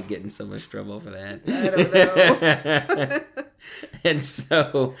might get in so much trouble for that. I don't know. And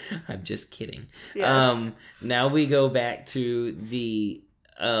so, I'm just kidding. Yes. Now we go back to the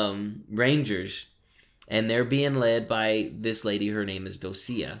Rangers, and they're being led by this lady. Her name is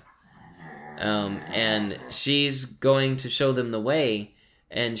Dosia. And she's going to show them the way,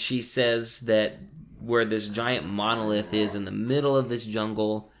 and she says that where this giant monolith is in the middle of this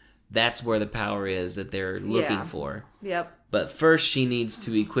jungle, that's where the power is that they're looking for. Yep. But first, she needs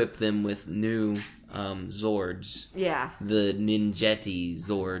to equip them with new Zords. Yeah. The Ninjetti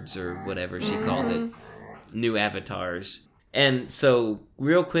Zords, or whatever she calls it. New avatars. And so,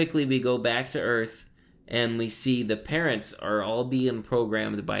 real quickly, we go back to Earth, and we see the parents are all being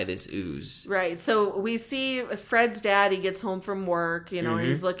programmed by this ooze. Right. So we see Fred's dad, he gets home from work, and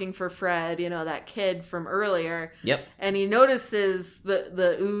he's looking for Fred, that kid from earlier. Yep. And he notices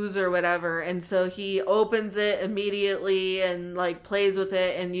the ooze or whatever. And so he opens it immediately and plays with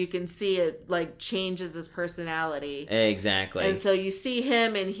it. And you can see it changes his personality. Exactly. And so you see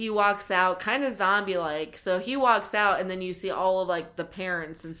him and he walks out kind of zombie-like. So he walks out and then you see all of the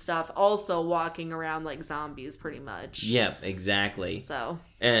parents and stuff also walking around like zombies pretty much. Yep, exactly. So.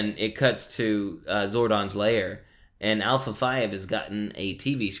 And it cuts to Zordon's lair, and Alpha 5 has gotten a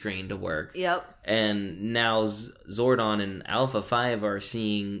TV screen to work. Yep. And now Zordon and Alpha 5 are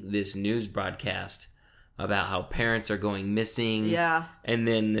seeing this news broadcast about how parents are going missing. Yeah. And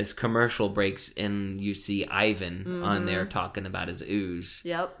then this commercial breaks, and you see Ivan on there talking about his ooze.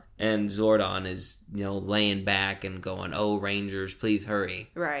 Yep. And Zordon is, laying back and going, "Oh, Rangers, please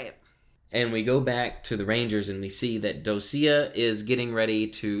hurry." Right. And we go back to the Rangers, and we see that Dosia is getting ready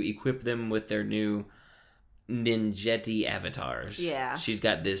to equip them with their new Ninjetti avatars. Yeah. She's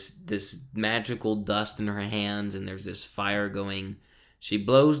got this magical dust in her hands, and there's this fire going. She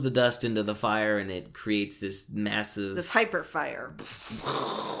blows the dust into the fire, and it creates this massive... This hyper fire.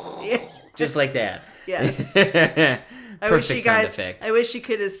 Just like that. Yes. I wish you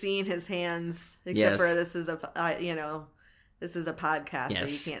could have seen his hands, except for this is a podcast, yes. so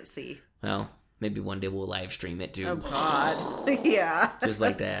you can't see. Well, maybe one day we'll live stream it too. Oh God. Yeah. Just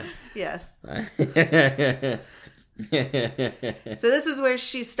like that. Yes. So this is where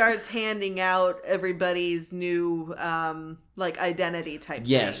she starts handing out everybody's new identity type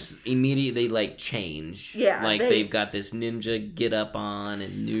yes thing. Immediately change. Yeah, they've got this ninja get up on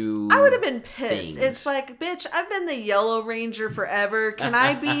and new I would have been pissed. things. It's like, bitch, I've been the Yellow Ranger forever. Can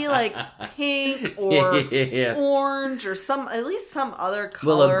I be pink or orange or at least some other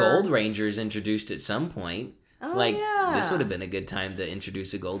color? Well, a Gold Ranger is introduced at some point. Oh, yeah. This would have been a good time to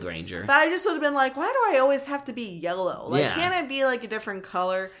introduce a Gold Ranger. But I just would have been like, why do I always have to be yellow? Can't I be a different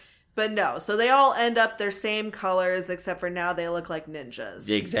color? But no. So they all end up their same colors, except for now they look like ninjas.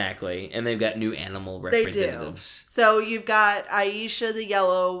 Exactly. And they've got new animal representatives. They do. So you've got Aisha, the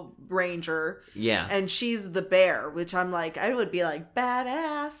Yellow Ranger. Yeah. And she's the bear, which I'm like, I would be like,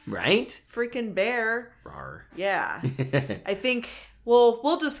 badass. Right? Freaking bear. Rawr. Yeah. I think... Well,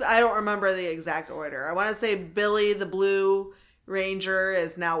 I don't remember the exact order. I want to say Billy the Blue Ranger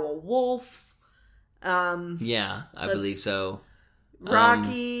is now a wolf. Yeah, I believe so.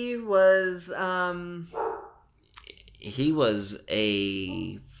 Rocky was... He was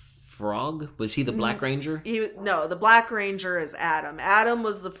a frog? Was he the Black Ranger? No, the Black Ranger is Adam. Adam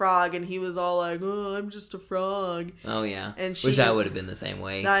was the frog, and he was all like, "Oh, I'm just a frog." Oh, yeah. And which I would have been the same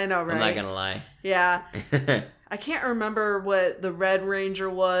way. I know, right? I'm not going to lie. Yeah. I can't remember what the Red Ranger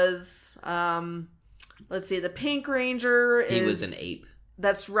was. Let's see. The Pink Ranger He was an ape.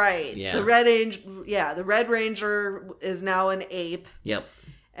 That's right. Yeah. The Red Ranger is now an ape. Yep.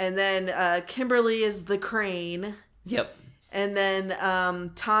 And then Kimberly is the crane. Yep. And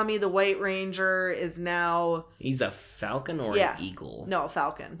then Tommy the White Ranger is now... He's a falcon or an eagle? No, a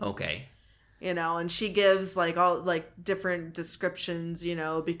falcon. Okay. And she gives all different descriptions,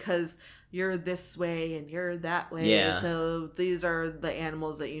 because you're this way and you're that way. Yeah. So these are the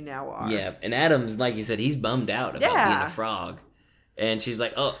animals that you now are. Yeah. And Adam's, like you said, he's bummed out about being a frog. And she's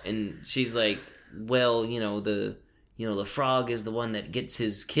like, well, the frog is the one that gets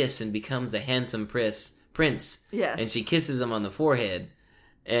his kiss and becomes a handsome prince. Yes. And she kisses him on the forehead.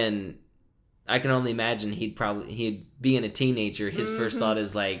 And I can only imagine he'd being a teenager, his first thought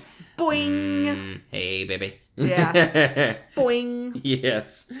is like, boing. Hey, baby. Yeah. Boing.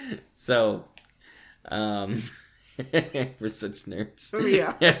 Yes. So, we're such nerds.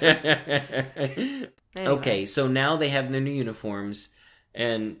 Yeah. Anyway. Okay, so now they have their new uniforms,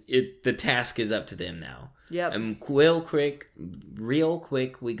 and the task is up to them now. Yep. And real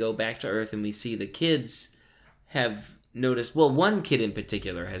quick, we go back to Earth, and we see the kids have noticed. Well, one kid in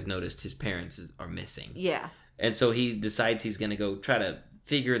particular has noticed his parents are missing. Yeah. And so he decides he's going to go try to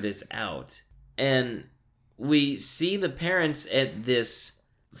figure this out. And we see the parents at this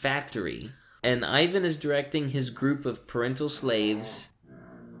factory, and Ivan is directing his group of parental slaves.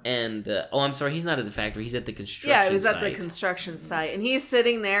 And, I'm sorry, he's not at the factory, he's at the construction site. Yeah, he was at the construction site. And he's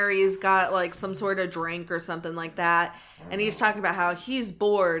sitting there, he's got, like, some sort of drink or something like that. And he's talking about how he's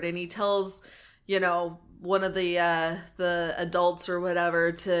bored, and he tells, one of the adults or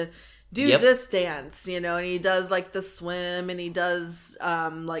whatever to do this dance, and he does, like, the swim, and he does,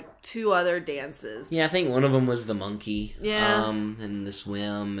 like, 2 other dances. Yeah, I think one of them was the monkey. Yeah. And the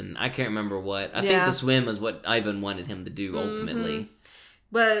swim, and I can't remember what. I think the swim is what Ivan wanted him to do, ultimately. Mm-hmm.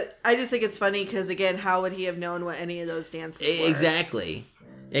 But I just think it's funny because, again, how would he have known what any of those dances were?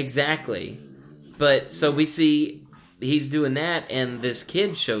 Exactly. But so we see he's doing that, and this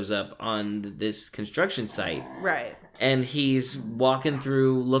kid shows up on this construction site. Right. And he's walking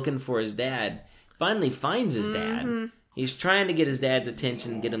through looking for his dad. Finally finds his dad. Mm-hmm. He's trying to get his dad's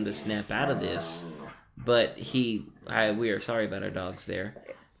attention, get him to snap out of this. But we are sorry about our dogs there.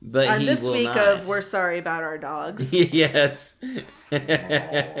 But on he this will week not. of We're Sorry About Our Dogs. Yes.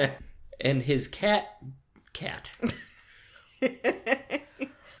 And his cat.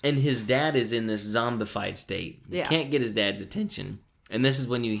 And his dad is in this zombified state. He can't get his dad's attention. And this is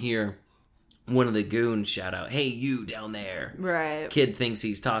when you hear one of the goons shout out, "Hey, you down there." Right. Kid thinks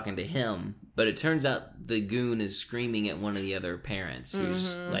he's talking to him. But it turns out the goon is screaming at one of the other parents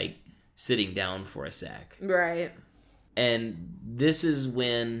who's, like, sitting down for a sec. Right. And this is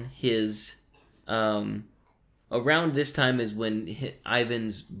when his, around this time is when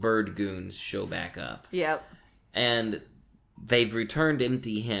Ivan's bird goons show back up. Yep. And they've returned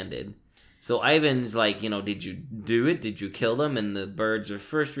empty-handed. So Ivan's like, did you do it? Did you kill them? And the birds are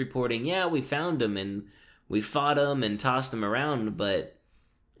first reporting, yeah, we found them and we fought them and tossed them around, but...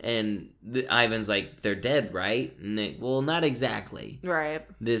 And Ivan's like, they're dead, right? And well, not exactly. Right.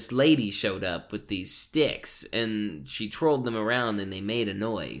 This lady showed up with these sticks, and she twirled them around, and they made a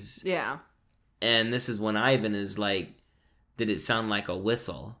noise. Yeah. And this is when Ivan is like, did it sound like a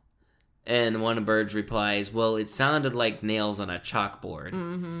whistle? And one of the birds replies, well, it sounded like nails on a chalkboard.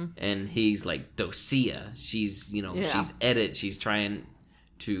 Mm-hmm. And he's like, Dosia. She's, she's Edit. She's trying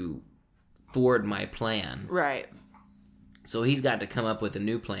to thwart my plan. Right. So he's got to come up with a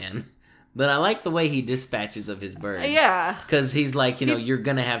new plan. But I like the way he dispatches of his birds. Yeah. Because he's like, you're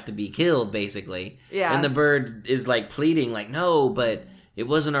going to have to be killed, basically. Yeah. And the bird is like pleading, like, no, but it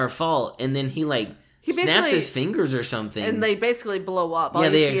wasn't our fault. And then he snaps his fingers or something. And they basically blow up. All yeah,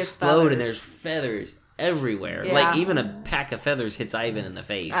 you they see explode is and there's feathers everywhere. Yeah. Like, even a pack of feathers hits Ivan in the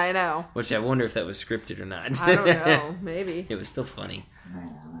face. I know. Which I wonder if that was scripted or not. I don't know. Maybe. It was still funny.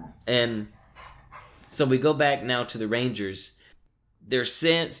 And... So we go back now to the Rangers. They're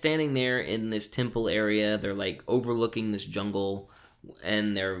standing there in this temple area. They're like overlooking this jungle,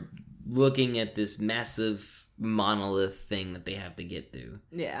 and they're looking at this massive monolith thing that they have to get through.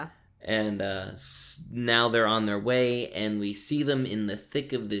 Yeah. And now they're on their way, and we see them in the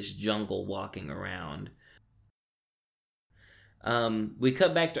thick of this jungle walking around. We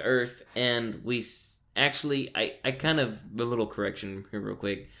cut back to Earth, and we actually, I kind of, a little correction here real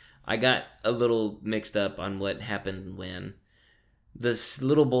quick. I got a little mixed up on what happened when this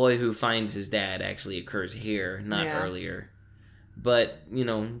little boy who finds his dad actually occurs here, not earlier. But, you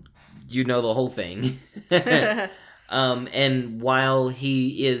know the whole thing. And while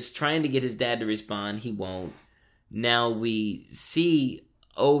he is trying to get his dad to respond, he won't. Now we see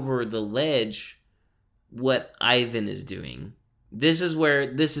over the ledge what Ivan is doing. This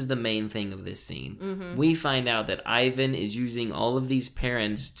is the main thing of this scene. Mm-hmm. We find out that Ivan is using all of these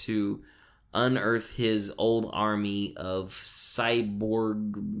parents to unearth his old army of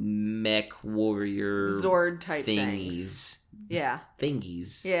cyborg mech warrior Zord type thingies. things. Yeah.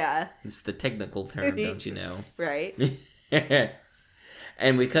 Thingies. Yeah. It's the technical term, don't you know? Right.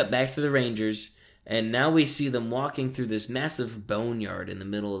 And we cut back to the Rangers, and now we see them walking through this massive boneyard in the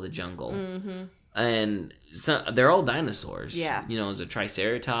middle of the jungle. Mm-hmm. And they're all dinosaurs. Yeah. There's a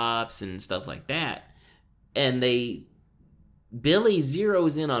Triceratops and stuff like that. And Billy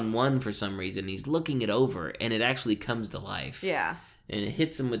zeroes in on one for some reason. He's looking it over, and it actually comes to life. Yeah. and it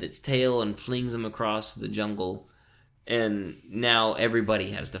hits him with its tail and flings him across the jungle. And now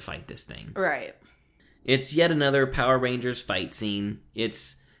everybody has to fight this thing. Right. It's yet another Power Rangers fight scene.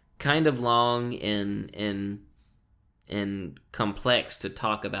 It's kind of long and complex to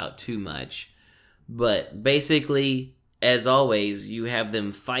talk about too much. But basically, as always, you have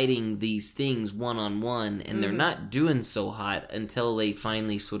them fighting these things one-on-one, and they're not doing so hot until they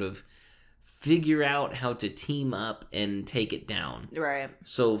finally sort of figure out how to team up and take it down. Right.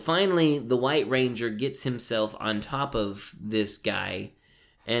 So finally, the White Ranger gets himself on top of this guy,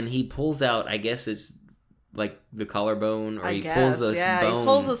 and he pulls out, I guess it's like the collarbone, or he pulls this bone. He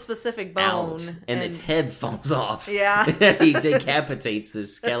pulls a specific bone. Out, and its head falls off. Yeah. He decapitates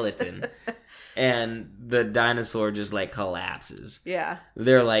this skeleton. And the dinosaur just, like, collapses. Yeah.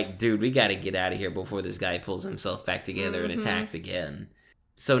 They're like, dude, we gotta get out of here before this guy pulls himself back together and attacks again.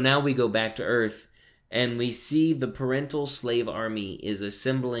 So now we go back to Earth, and we see the parental slave army is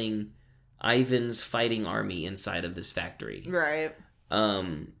assembling Ivan's fighting army inside of this factory. Right.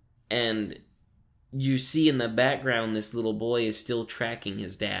 And you see in the background this little boy is still tracking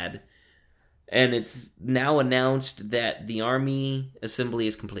his dad. And it's now announced that the army assembly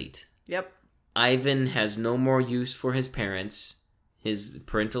is complete. Yep. Ivan has no more use for his parents, his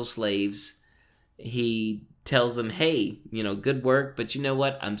parental slaves. He tells them, hey, good work, but you know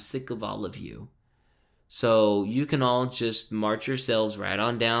what? I'm sick of all of you. So you can all just march yourselves right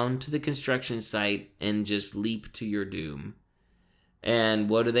on down to the construction site and just leap to your doom. And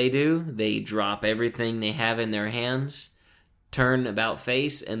what do? They drop everything they have in their hands, turn about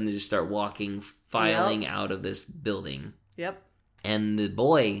face, and they just start filing out of this building. Yep. And the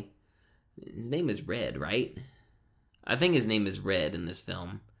boy, his name is Red, right? I think his name is Red in this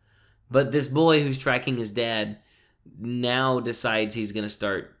film. But this boy who's tracking his dad now decides he's going to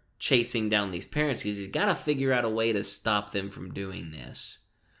start chasing down these parents because he's got to figure out a way to stop them from doing this.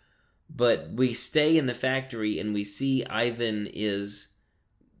 But we stay in the factory and we see Ivan is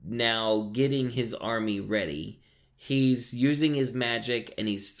now getting his army ready. He's using his magic and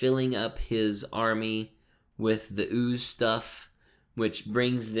he's filling up his army with the ooze stuff, which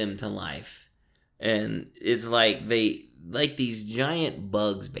brings them to life. And it's like these giant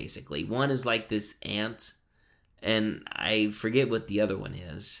bugs, basically. One is like this ant, and I forget what the other one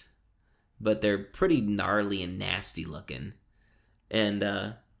is. But they're pretty gnarly and nasty looking.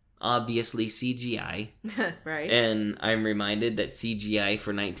 And obviously CGI. Right. And I'm reminded that CGI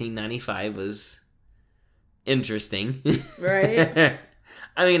for 1995 was interesting. Right.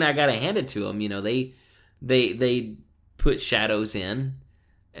 I mean, I gotta hand it to them. They put shadows in,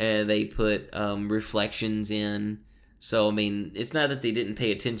 and they put reflections in. So, I mean, it's not that they didn't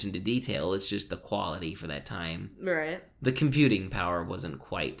pay attention to detail, it's just the quality for that time. Right. The computing power wasn't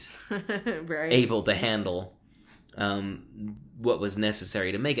quite right. able to handle what was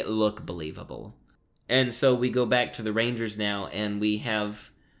necessary to make it look believable. And so we go back to the Rangers now, and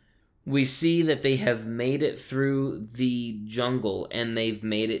we see that they have made it through the jungle, and they've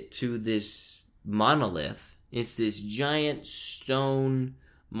made it to this monolith. It's this giant stone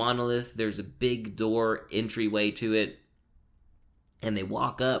monolith. There's a big door entryway to it, and they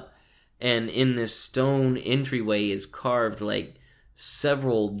walk up, and in this stone entryway is carved like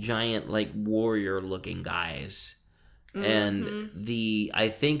several giant like warrior looking guys. And I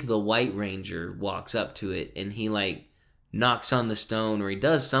think the White Ranger walks up to it, and he like knocks on the stone, or he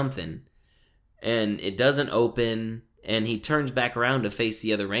does something, and it doesn't open, and he turns back around to face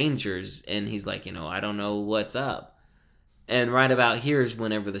the other Rangers, and he's like, I don't know what's up. And right about here is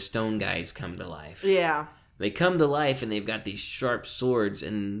whenever the stone guys come to life. Yeah. They come to life, and they've got these sharp swords,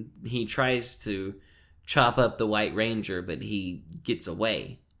 and he tries to chop up the White Ranger, but he gets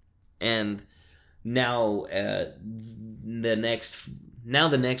away. And now the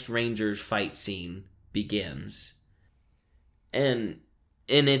next Rangers fight scene begins. And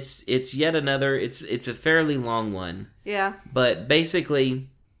it's yet another, it's a fairly long one. Yeah. But basically,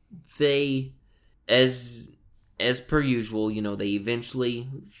 they, as per usual, they eventually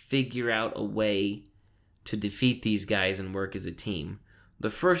figure out a way to defeat these guys and work as a team. The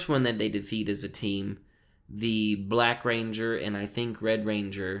first one that they defeat as a team, the Black Ranger and I think Red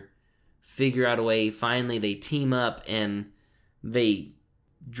Ranger figure out a way. Finally, they team up and they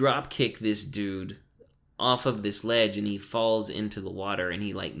drop kick this dude off of this ledge, and he falls into the water, and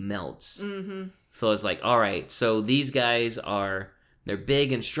he like melts. Mm-hmm. So it's like, all right, so these guys they're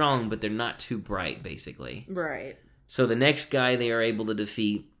big and strong, but they're not too bright, basically. Right. So the next guy they are able to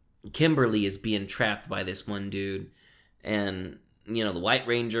defeat, Kimberly, is being trapped by this one dude. And, the White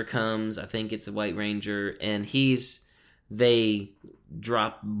Ranger comes. I think it's the White Ranger. And they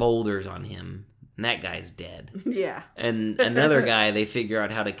drop boulders on him. and that guy's dead. Yeah. And another guy, they figure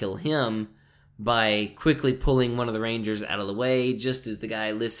out how to kill him by quickly pulling one of the Rangers out of the way just as the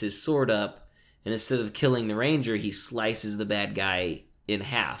guy lifts his sword up, and instead of killing the Ranger, he slices the bad guy in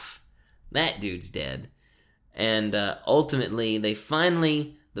half. That dude's dead. And ultimately, the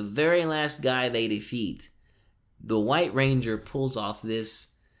very last guy they defeat, the White Ranger pulls off this,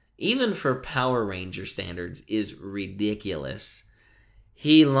 even for Power Ranger standards, is ridiculous.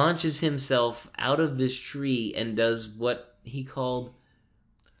 He launches himself out of this tree and does what he called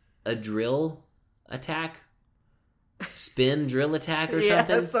a drill attack? Spin drill attack or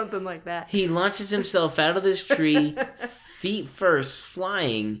something? Yeah, something like that. He launches himself out of this tree, feet first,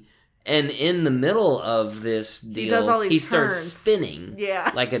 flying, and in the middle of this deal, he starts spinning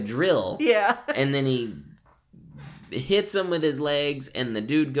like a drill. Yeah. And then he hits him with his legs, and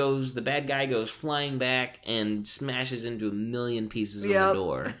the bad guy goes flying back and smashes into a million pieces of the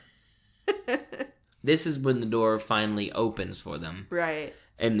door. This is when the door finally opens for them. Right.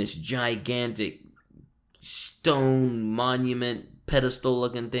 And this gigantic stone monument pedestal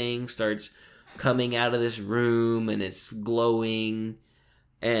looking thing starts coming out of this room, and it's glowing,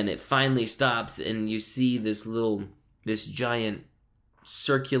 and it finally stops, and you see this giant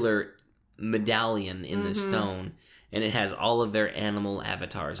circular medallion in the stone, and it has all of their animal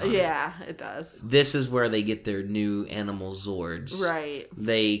avatars on it. Yeah, it does. This is where they get their new animal Zords. Right.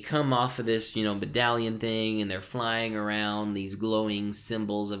 They come off of this, medallion thing, and they're flying around these glowing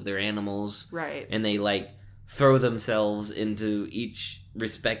symbols of their animals. Right. And they, throw themselves into each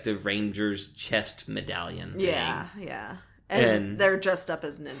respective ranger's chest medallion thing. Yeah. And they're dressed up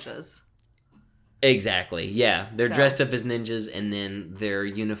as ninjas. Exactly, yeah. They're dressed up as ninjas, and then their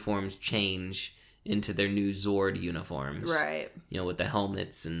uniforms change into their new Zord uniforms. Right. With the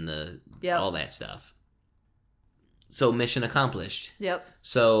helmets and all that stuff. So mission accomplished. Yep.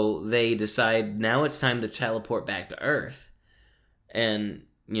 So they decide now it's time to teleport back to Earth. And,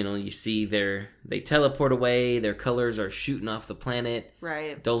 you see they teleport away, their colors are shooting off the planet.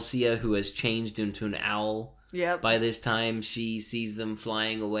 Right. Dulcia, who has changed into an owl. Yep. By this time, she sees them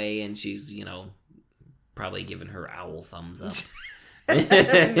flying away, and she's, probably giving her owl thumbs up.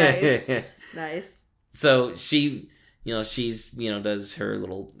 Nice. So she, she's, does her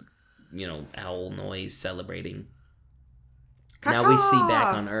little, owl noise celebrating. Caw-caw! Now we see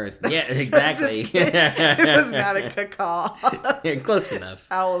back on Earth. Yeah, exactly. It was not a caw-caw. Yeah, close enough.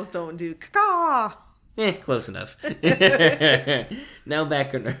 Owls don't do caw-caw. Close enough. Now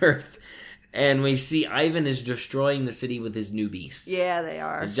back on Earth. And we see Ivan is destroying the city with his new beasts. Yeah, they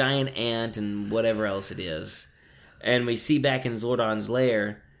are. A giant ant and whatever else it is. And we see back in Zordon's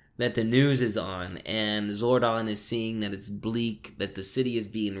lair that the news is on, and Zordon is seeing that it's bleak, that the city is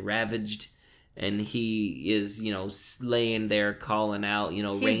being ravaged, and he is, laying there calling out,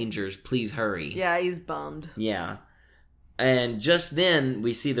 Rangers, please hurry. Yeah, he's bummed. Yeah. And just then,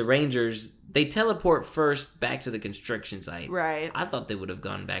 we see the Rangers, they teleport first back to the construction site. Right. I thought they would have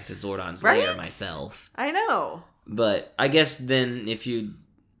gone back to Zordon's lair myself. I know. But I guess then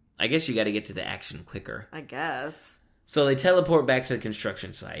I guess you got to get to the action quicker. I guess. So they teleport back to the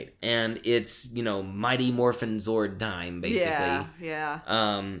construction site, and it's, Mighty Morphin Zord time, basically.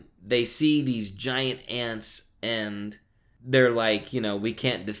 Yeah. They see these giant ants, and they're like, we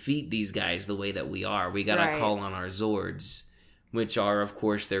can't defeat these guys the way that we are. We gotta call on our Zords, which are, of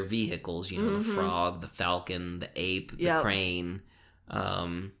course, their vehicles. The frog, the falcon, the ape, the crane.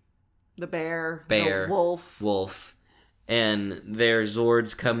 The bear. The wolf. And their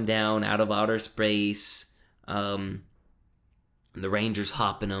Zords come down out of outer space. The Rangers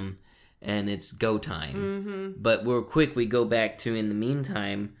hopping them, and it's go time. Mm-hmm. But real quick, we go back to, in the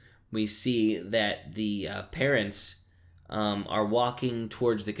meantime, we see that the parents are walking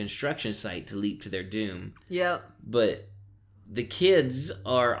towards the construction site to leap to their doom. Yep. But the kids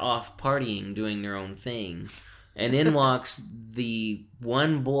are off partying, doing their own thing. And in walks the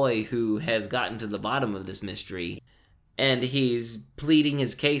one boy who has gotten to the bottom of this mystery. And he's pleading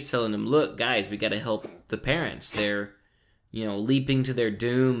his case, telling them, look, guys, we got to help the parents. They're, leaping to their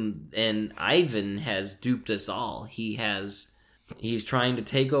doom. And Ivan has duped us all. He's trying to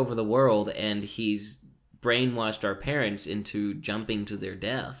take over the world, and he's brainwashed our parents into jumping to their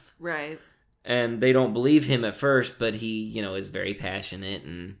death. Right. And they don't believe him at first, but he, is very passionate,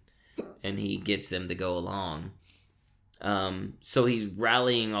 and he gets them to go along. So he's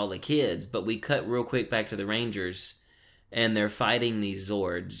rallying all the kids, but we cut real quick back to the Rangers, and they're fighting these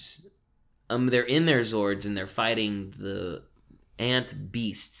Zords. They're in their Zords, and they're fighting the ant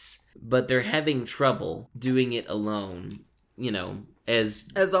beasts, but they're having trouble doing it alone,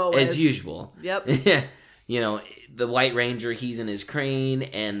 as always. As usual. Yep. the White Ranger, he's in his crane,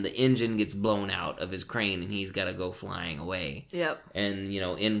 and the engine gets blown out of his crane, and he's got to go flying away. Yep. And,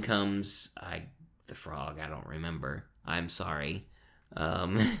 in comes the frog. I don't remember. I'm sorry.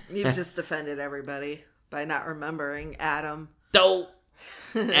 You've just offended everybody by not remembering Adam. Oh!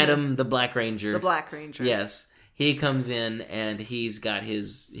 Adam, the Black Ranger. The Black Ranger. Yes. He comes in, and he's got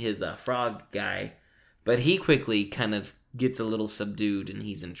his frog guy, but he quickly kind of gets a little subdued, and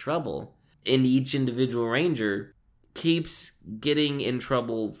he's in trouble. And each individual ranger keeps getting in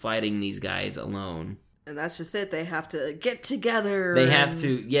trouble fighting these guys alone. And that's just it. They have to get together. They have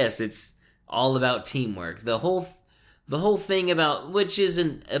to. Yes, it's all about teamwork. The whole thing about, which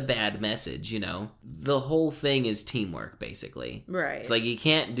isn't a bad message, the whole thing is teamwork, basically. Right. It's like you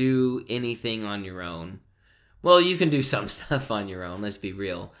can't do anything on your own. Well, you can do some stuff on your own. Let's be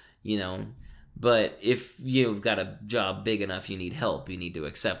real. But if you've got a job big enough, you need help. You need to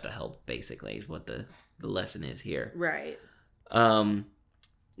accept the help, basically, is what the lesson is here. Right.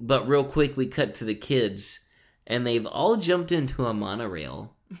 But real quick, we cut to the kids, and they've all jumped into a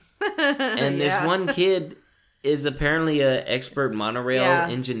monorail. And this one kid is apparently an expert monorail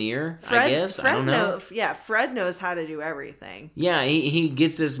engineer, I guess. I don't know. Fred knows how to do everything. Yeah, he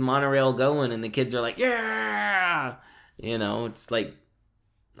gets this monorail going, and the kids are like, yeah! It's like,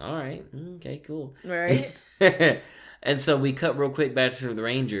 all right, okay, cool. Right. And so we cut real quick back to the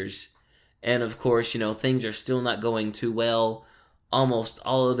Rangers. And of course, things are still not going too well. Almost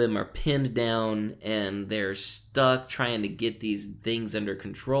all of them are pinned down, and they're stuck trying to get these things under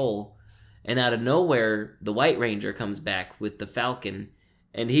control. And out of nowhere, the White Ranger comes back with the Falcon,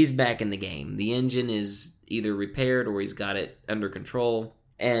 and he's back in the game. The engine is either repaired or he's got it under control.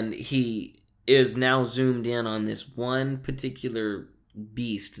 And he is now zoomed in on this one particular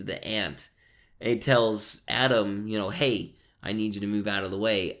beast, the ant. And he tells Adam, hey, I need you to move out of the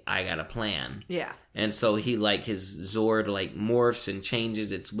way. I got a plan. Yeah. And so he, his Zord, morphs and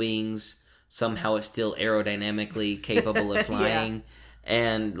changes its wings. Somehow it's still aerodynamically capable of flying.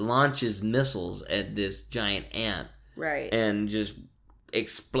 And launches missiles at this giant ant. Right. And just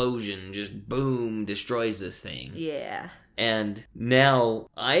explosion, just boom, destroys this thing. Yeah. And now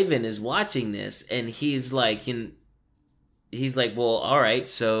Ivan is watching this, and he's like, well, all right,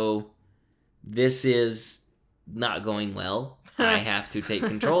 so this is not going well. I have to take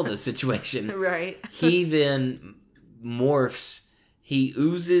control of the situation. Right. He then morphs. He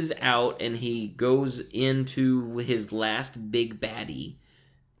oozes out, and he goes into his last big baddie,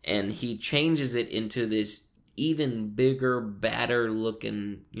 and he changes it into this even bigger, badder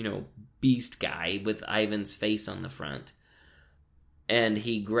looking, beast guy with Ivan's face on the front. And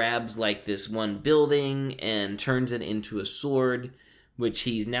he grabs this one building and turns it into a sword, which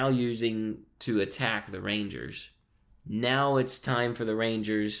he's now using to attack the Rangers. Now it's time for the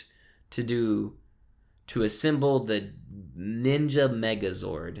Rangers to assemble the Ninja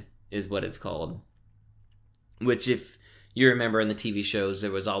Megazord, is what it's called. Which, if you remember in the TV shows,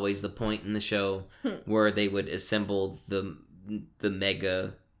 there was always the point in the show where they would assemble the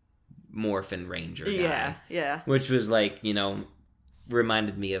Mega Morphin Ranger guy. Yeah. Which was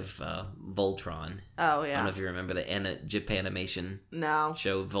reminded me of Voltron. Oh, yeah. I don't know if you remember the Japanimation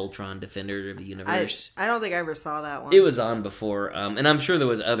show, Voltron, Defender of the Universe. I don't think I ever saw that one. It was on before, and I'm sure there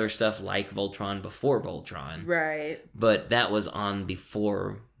was other stuff like Voltron before Voltron. Right. But that was on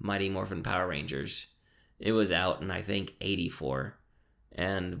before Mighty Morphin Power Rangers. It was out in, I think, 84.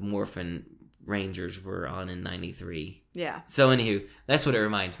 And Morphin Rangers were on in 93. Yeah. So, anywho, that's what it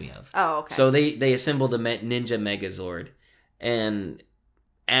reminds me of. Oh, okay. So they assembled the Ninja Megazord. And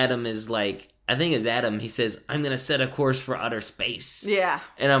Adam is like, I think it's Adam, he says, I'm going to set a course for outer space. Yeah.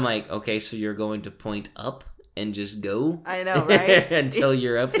 And I'm like, okay, so you're going to point up and just go? I know, right? Until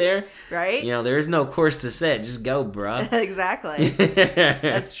you're up there? Right? There is no course to set. Just go, bruh. Exactly.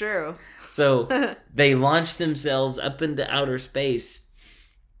 That's true. So they launch themselves up into outer space.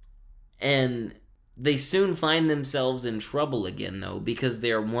 And they soon find themselves in trouble again, though, because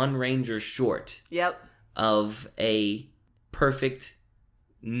they're one ranger short. Yep. Of a perfect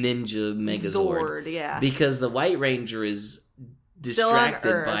ninja megazord. Zord, yeah. Because the White Ranger is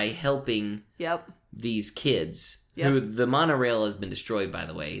distracted by helping these kids. Who the monorail has been destroyed, by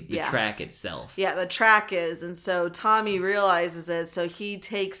the way. The track itself. Yeah, the track is. And so Tommy realizes it. So he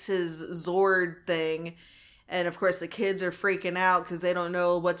takes his Zord thing. And of course the kids are freaking out because they don't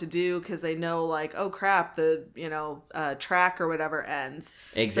know what to do because they know oh crap, the, track or whatever ends.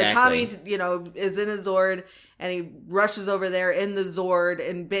 Exactly. So Tommy, is in his Zord and he rushes over there in the Zord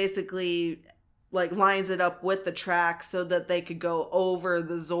and basically lines it up with the track so that they could go over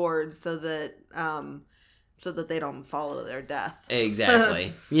the Zord so that so that they don't fall to their death.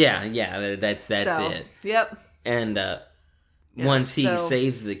 Exactly. yeah, that's it. Yep. And once he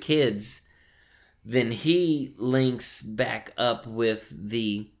saves the kids, then he links back up with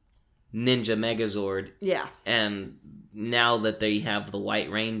the Ninja Megazord. Yeah. And now that they have the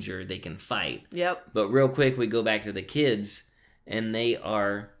White Ranger, they can fight. Yep. But real quick, we go back to the kids, and they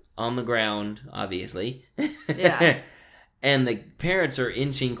are on the ground, obviously. Yeah. And the parents are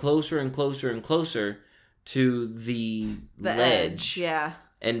inching closer and closer and closer to the ledge. Edge, yeah.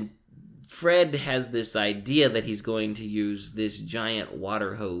 And Fred has this idea that he's going to use this giant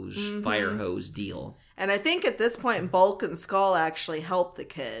water hose, fire hose deal. And I think at this point, Bulk and Skull actually help the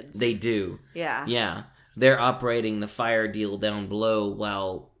kids. They do. Yeah. Yeah. They're operating the fire deal down below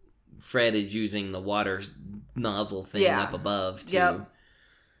while Fred is using the water nozzle thing up above to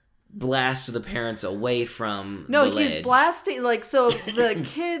blast the parents away from the ledge. He's blasting, like, so the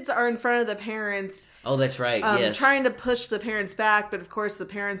kids are in front of the parents. Oh, that's right, yes. Trying to push the parents back, but of course the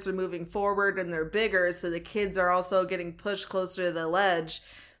parents are moving forward and they're bigger, so the kids are also getting pushed closer to the ledge.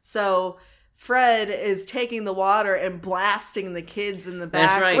 So Fred is taking the water and blasting the kids in the back.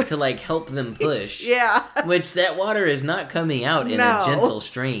 That's right, to like help them push. Yeah. Which that water is not coming out in a gentle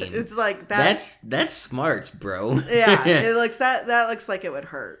stream. It's like that's smarts, bro. Yeah, it looks that looks like it would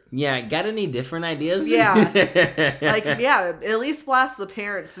hurt. Yeah, got any different ideas? Yeah. At least blast the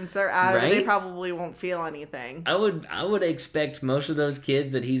parents since they're out of it. They probably won't feel anything. I would expect most of those kids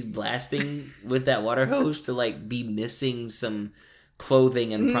that he's blasting with that water hose to like be missing some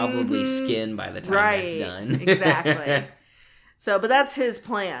clothing and probably skin by the time that's done. Exactly. So, but that's his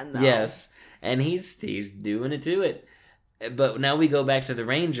plan, though. Yes, and he's doing it to it. But now we go back to the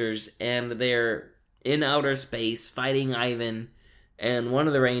Rangers, and they're in outer space fighting Ivan, and one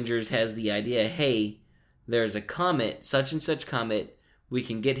of the Rangers has the idea, hey, there's a comet, such and such comet, we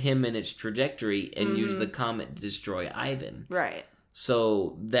can get him in its trajectory and use the comet to destroy Ivan. Right.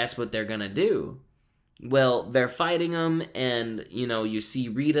 So that's what they're gonna do. Well, they're fighting them, and, you see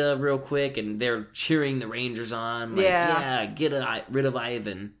Rita real quick, and they're cheering the Rangers on. Like, get rid of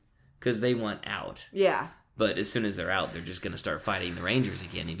Ivan, because they want out. Yeah. But as soon as they're out, they're just going to start fighting the Rangers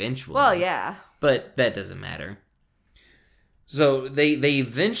again eventually. Well, yeah. But that doesn't matter. So they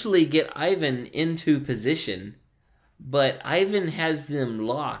eventually get Ivan into position, but Ivan has them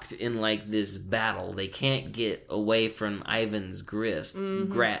locked in, like, this battle. They can't get away from Ivan's grasp.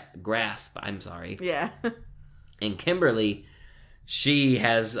 I'm sorry. Yeah. And Kimberly, she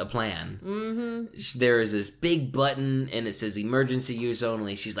has a plan. Mm-hmm. There is this big button, and it says emergency use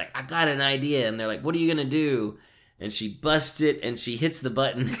only. She's like, I got an idea. And they're like, what are you going to do? And she busts it, and she hits the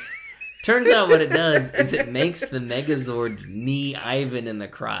button. Turns out what it does is it makes the Megazord knee Ivan in the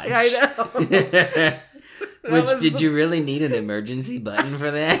crotch. Yeah, I know. Did you really need an emergency button for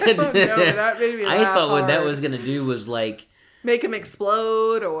that? No, that made me laugh I thought what that hard. was going to do was like... Make him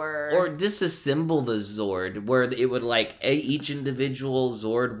explode or disassemble the Zord, where it would like, each individual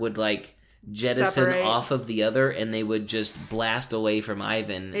Zord would like jettison separate off of the other, and they would just blast away from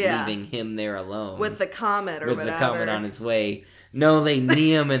Ivan, leaving him there alone. with the comet or with whatever. the comet on its way. No, they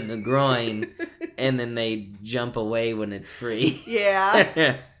knee him in the groin, and then they jump away when it's free.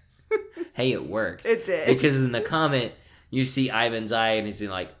 Yeah. Hey, it worked. It did. Because in the comet, you see Ivan's eye, and he's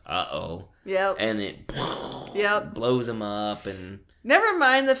like, uh-oh. Yep. And it blows him up. And never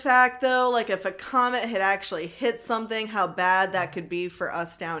mind the fact, though, like, if a comet had actually hit something, how bad that could be for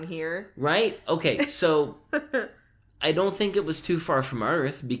us down here. Right? Okay, so I don't think it was too far from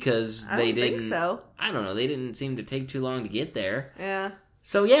Earth, because they didn't... think so. I don't know, they didn't seem to take too long to get there. Yeah.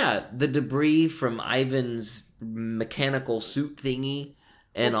 So yeah, the debris from Ivan's mechanical suit thingy,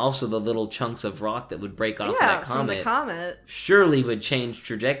 and also the little chunks of rock that would break off of that comet, from the comet, surely would change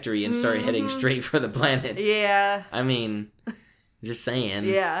trajectory and start heading straight for the planet. Yeah. I mean, just saying.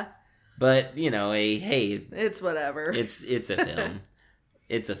 Yeah. But, hey... It's whatever. It's a film.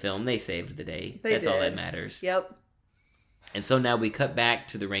 It's a film. They saved the day. That's all that matters. Yep. And so now we cut back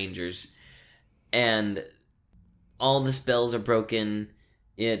to the Rangers, and all the spells are broken.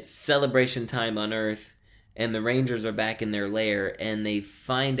 It's celebration time on Earth, and the Rangers are back in their lair, and they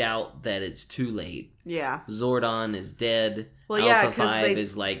find out that it's too late. Yeah. Zordon is dead. Well, Alpha 5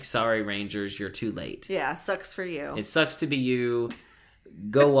 is like, sorry, Rangers, you're too late. Yeah, sucks for you. It sucks to be you.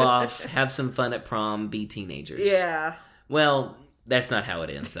 Go off, have some fun at prom, be teenagers. Yeah. Well, that's not how it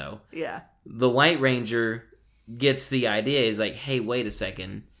ends, though. Yeah. The White Ranger gets the idea. He's like, hey, wait a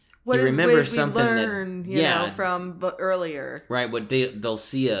second. What you did remember we something learn, from earlier? Right, what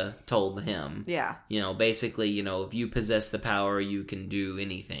Dulcea told him. Yeah. Basically, if you possess the power, you can do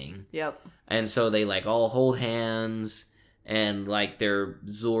anything. Yep. And so they, all hold hands, and like their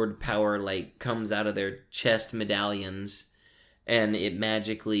Zord power like comes out of their chest medallions, and it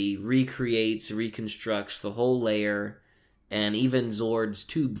magically reconstructs the whole layer, and even Zord's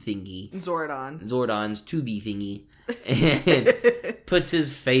tube thingy. Zordon's tubey thingy. And puts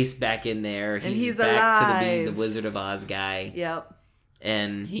his face back in there. He's back alive. to being the Wizard of Oz guy. Yep.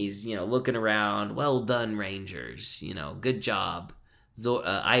 And he's, looking around. Well done, Rangers. Good job.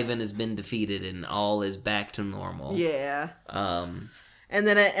 Ivan has been defeated and all is back to normal. Yeah. And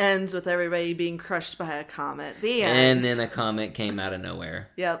then it ends with everybody being crushed by a comet. The end. And then a comet came out of nowhere.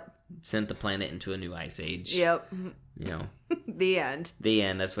 Yep. Sent the planet into a new ice age. Yep. The end. The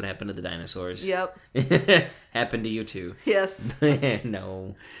end. That's what happened to the dinosaurs. Yep. Happened to you too. Yes.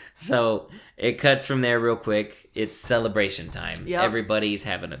 No. So it cuts from there real quick. It's celebration time. Yep. Everybody's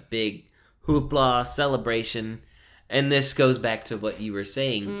having a big hoopla celebration. And this goes back to what you were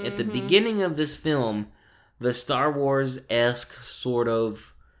saying. Mm-hmm. At the beginning of this film, the Star Wars-esque sort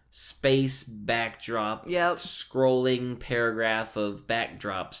of space backdrop, scrolling paragraph of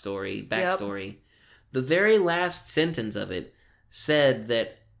backstory. Yep. The very last sentence of it said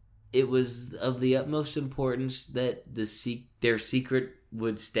that it was of the utmost importance that their secret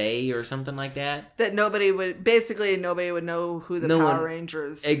would stay or something like that. That nobody would know who the Power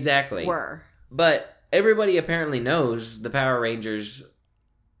Rangers were. But everybody apparently knows the Power Rangers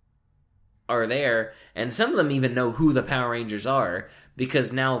are there, and some of them even know who the Power Rangers are,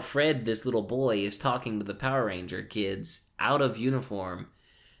 because now Fred, this little boy, is talking to the Power Ranger kids out of uniform,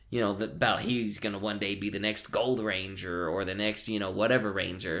 about he's going to one day be the next Gold Ranger or the next, whatever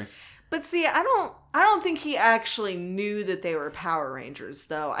Ranger. But see, I don't think he actually knew that they were Power Rangers,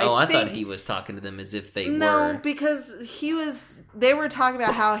 though. I thought he was talking to them as if they were. No, because they were talking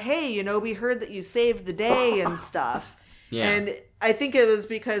about how, hey, we heard that you saved the day and stuff. Yeah. And I think it was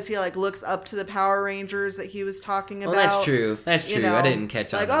because he looks up to the Power Rangers that he was talking about. Well, that's true. That's true. I didn't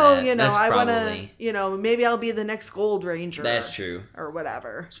catch on to that. I want to, maybe I'll be the next Gold Ranger. That's true. Or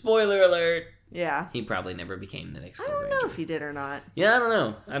whatever. Spoiler alert. Yeah. He probably never became the next Gold Ranger. I don't know if he did or not. Yeah, I don't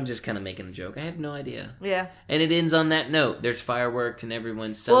know. I'm just kind of making a joke. I have no idea. Yeah. And it ends on that note. There's fireworks and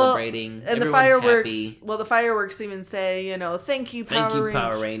everyone's celebrating. And the fireworks even say, thank you,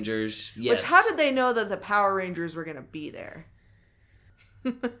 Power Rangers. Yes. Which, how did they know that the Power Rangers were going to be there?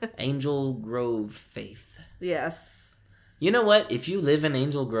 Angel Grove faith. Yes. You know what? If you live in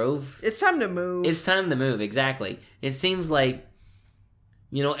Angel Grove... It's time to move. It's time to move, exactly. It seems like...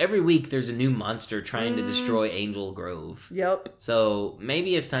 every week there's a new monster trying to destroy Angel Grove. Yep. So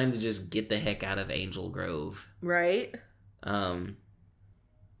maybe it's time to just get the heck out of Angel Grove. Right. Kind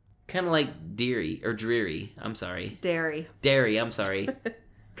of like Dreary. I'm sorry. Derry, I'm sorry.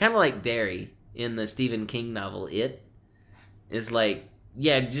 Kind of like Derry in the Stephen King novel It. It's like,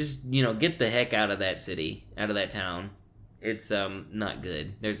 yeah, just, get the heck out of that city, out of that town. It's not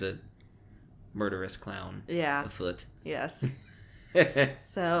good. There's a murderous clown afoot. Yes.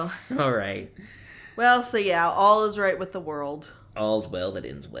 So. All right. Well, so yeah, all is right with the world. All's well that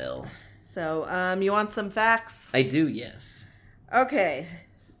ends well. So, you want some facts? I do, yes. Okay.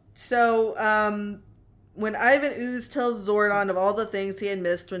 So, when Ivan Ooze tells Zordon of all the things he had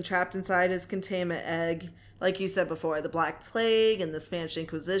missed when trapped inside his containment egg, like you said before, the Black Plague and the Spanish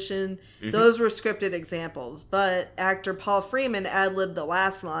Inquisition, those were scripted examples. But actor Paul Freeman ad-libbed the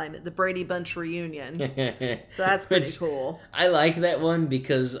last line, the Brady Bunch reunion. So that's pretty cool. I like that one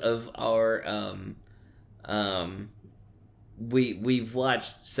because of our, we've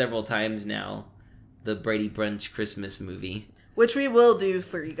watched several times now the Brady Bunch Christmas movie. Which we will do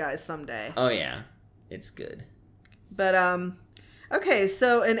for you guys someday. Oh, yeah. It's good. But, okay,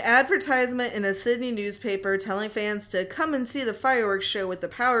 so an advertisement in a Sydney newspaper telling fans to come and see the fireworks show with the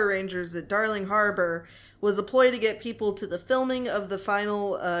Power Rangers at Darling Harbour was a ploy to get people to the filming of the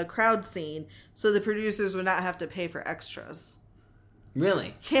final crowd scene so the producers would not have to pay for extras.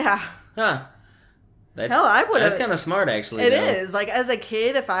 Really? Yeah. Huh. Hell, I would. That's kind of smart, actually. It is. Like, as a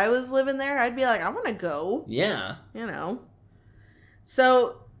kid, if I was living there, I'd be like, I want to go. Yeah.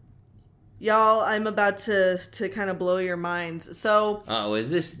 So... Y'all, I'm about to kind of blow your minds. So... Oh,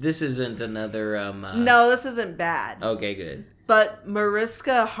 this isn't another... No, this isn't bad. Okay, good. But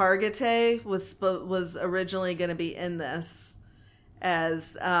Mariska Hargitay was originally going to be in this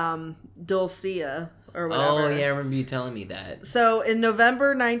as Dulcia or whatever. Oh, yeah, I remember you telling me that. So, in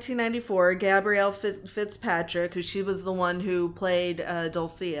November 1994, Gabrielle Fitzpatrick, who she was the one who played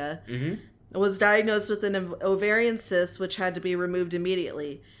Dulcia, was diagnosed with an ovarian cyst, which had to be removed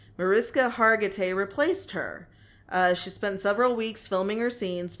immediately. Mariska Hargitay replaced her. She spent several weeks filming her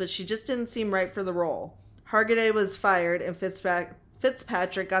scenes, but she just didn't seem right for the role. Hargitay was fired, and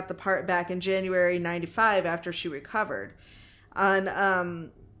Fitzpatrick got the part back in January 95 after she recovered.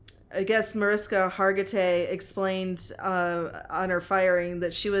 on, I guess Mariska Hargitay explained on her firing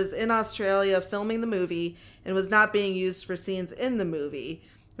that she was in Australia filming the movie and was not being used for scenes in the movie.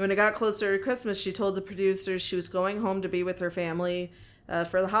 When it got closer to Christmas, she told the producers she was going home to be with her family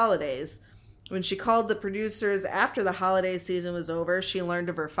for the holidays. When she called the producers after the holiday season was over, she learned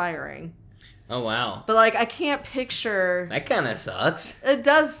of her firing. Oh, wow. But, like, I can't picture... That kind of sucks. It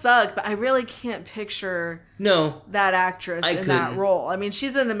does suck, but I really can't picture that actress in that role. I mean,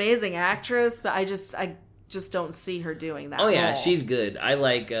 she's an amazing actress, but I just don't see her doing that role. Oh, yeah, she's good. I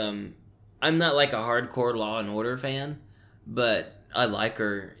like, I'm not like a hardcore Law and Order fan, but I like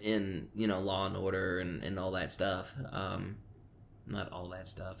her in, Law and Order and all that stuff. Not all that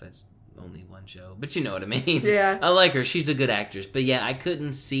stuff. It's only one show, but you know what I mean. Yeah. I like her. She's a good actress. But, yeah, I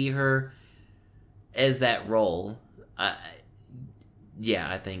couldn't see her as that role. I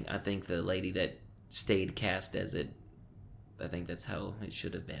think the lady that stayed cast as it, I think that's how it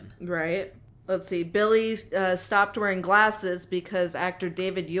should have been. Right. Let's see. Billy stopped wearing glasses because actor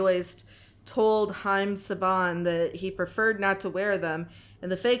David Yost told Haim Saban that he preferred not to wear them, and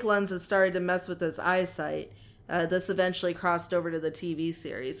the fake lenses started to mess with his eyesight. This eventually crossed over to the TV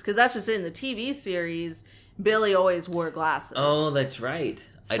series, because that's just in the TV series, Billy always wore glasses. Oh, that's right.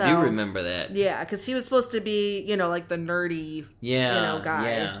 I do remember that. Yeah, because he was supposed to be, like the nerdy, guy.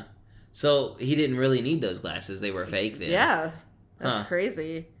 Yeah. So he didn't really need those glasses. They were fake then. Yeah. That's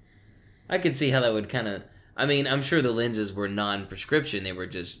crazy. I could see how that would kind of... I mean, I'm sure the lenses were non-prescription. They were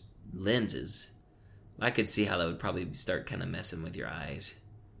just lenses. I could see how that would probably start kind of messing with your eyes.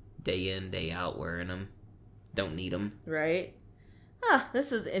 Day in, day out wearing them. Don't need them. Right.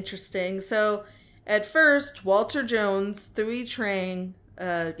 This is interesting. So, at first, Walter Jones, Thuy Trang,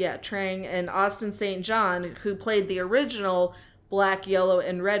 and Austin St. John, who played the original Black, Yellow,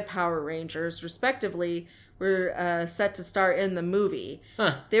 and Red Power Rangers, respectively, were set to star in the movie.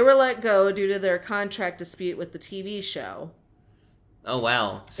 They were let go due to their contract dispute with the TV show. Oh,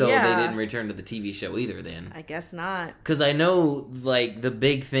 wow. So they didn't return to the TV show either then. I guess not. Because I know, like, the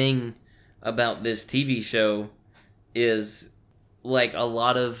big thing about this TV show is, like, a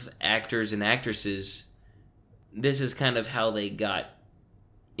lot of actors and actresses, this is kind of how they got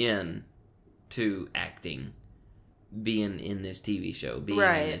into acting, being in this TV show, being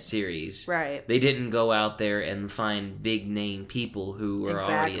in this series. Right. They didn't go out there and find big name people who were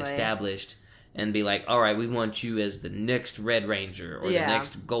already established and be like, all right, we want you as the next Red Ranger or the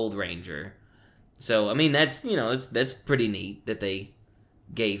next Gold Ranger. So, I mean, that's, that's pretty neat that they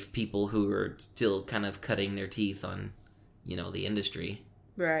gave people who were still kind of cutting their teeth on, the industry.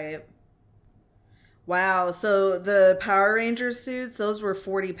 Right. Wow. So the Power Ranger suits, those were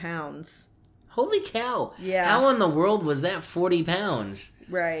 40 pounds. Holy cow. Yeah. How in the world was that 40 pounds?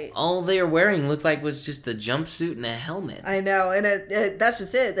 Right. All they were wearing looked like was just a jumpsuit and a helmet. I know. And that's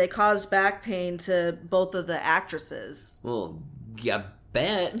just it. They caused back pain to both of the actresses. Well, I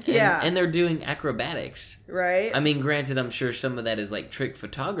bet. Yeah. And they're doing acrobatics. Right. I mean, granted, I'm sure some of that is like trick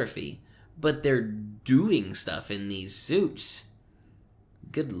photography, but they're doing stuff in these suits.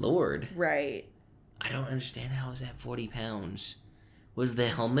 Good Lord. Right. I don't understand how is that 40 pounds. Was the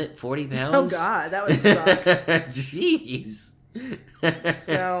helmet 40 pounds? Oh, God. That would suck. Jeez.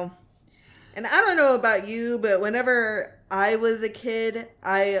 So, and I don't know about you, but whenever I was a kid,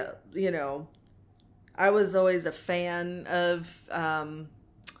 I was always a fan of,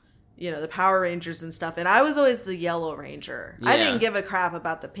 the Power Rangers and stuff. And I was always the Yellow Ranger. Yeah. I didn't give a crap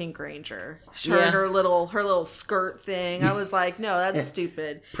about the Pink Ranger. Her little skirt thing. I was like, no, that's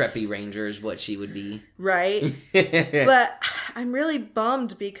stupid. Preppy Ranger is what she would be. Right. But I'm really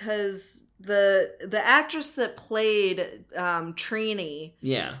bummed because the actress that played Trini,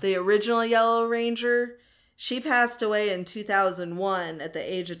 the original Yellow Ranger, she passed away in 2001 at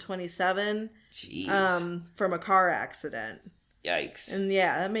the age of 27. Jeez. From a car accident. Yikes. And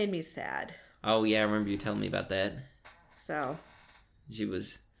that made me sad. Oh yeah, I remember you telling me about that. So she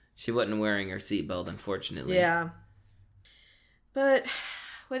wasn't wearing her seatbelt, unfortunately. Yeah. But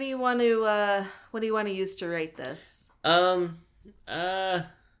what do you want to use to rate this? You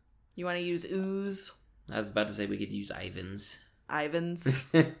want to use ooze? I was about to say we could use Ivans.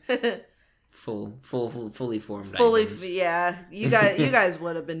 Fully formed Ivans. Yeah. You guys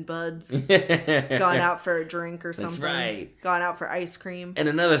would have been buds. Gone out for a drink or something. That's right. Gone out for ice cream. And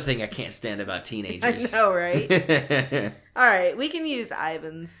another thing I can't stand about teenagers. I know, right? All right, we can use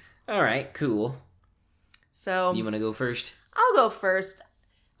Ivans. All right, cool. So you want to go first? I'll go first.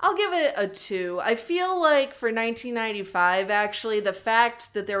 I'll give it a 2. I feel like for 1995, actually, the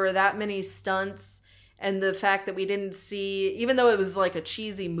fact that there were that many stunts And the fact that we didn't see, even though it was like a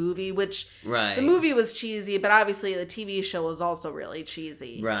cheesy movie, which Right. the movie was cheesy, but obviously the TV show was also really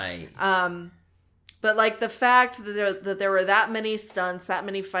cheesy. Right. But like the fact that there were that many stunts, that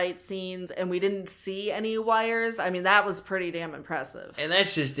many fight scenes, and we didn't see any wires, I mean, that was pretty damn impressive. And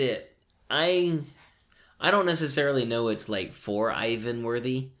that's just it. I don't necessarily know it's like for Ivan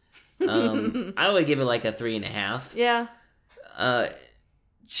worthy. I would give it like a 3.5. Yeah.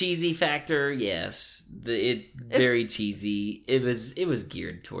 Cheesy factor, yes. It's very cheesy. It was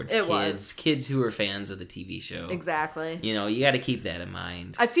geared towards kids who are fans of the TV show. Exactly. You know, you got to keep that in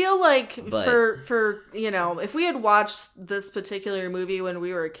mind. I feel like for you know, if we had watched this particular movie when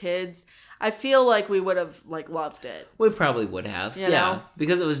we were kids, I feel like we would have like loved it. We probably would have, you know?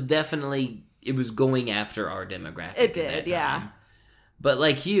 because it was going after our demographic. It did, yeah. But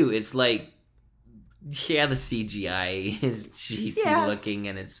like you, it's like. Yeah, the CGI is cheesy looking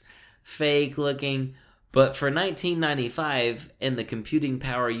and it's fake looking. But for 1995 and the computing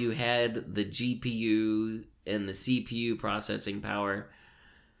power you had, the GPU and the CPU processing power,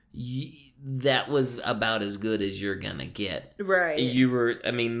 that was about as good as you're gonna get. Right.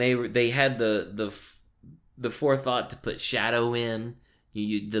 They had the forethought to put shadow in.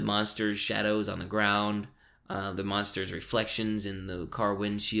 The monster's shadows on the ground, the monster's reflections in the car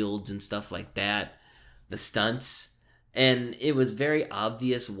windshields and stuff like that. The stunts, and it was very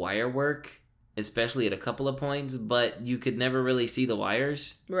obvious wire work, especially at a couple of points, but you could never really see the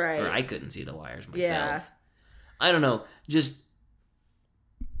wires. Right. Or I couldn't see the wires myself. Yeah. I don't know, just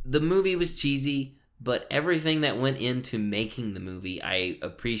the movie was cheesy, but everything that went into making the movie I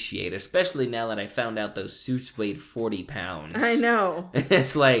appreciate, especially now that I found out those suits weighed 40 pounds. I know.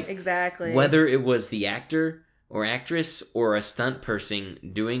 It's like, exactly. Whether it was the actor or actress or a stunt person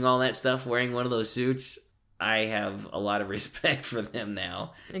doing all that stuff wearing one of those suits, I have a lot of respect for them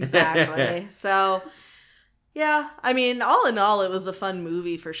now. Exactly. So, yeah, I mean, all in all, it was a fun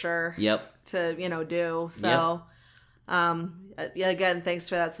movie for sure. Yep. To, do. So, again, thanks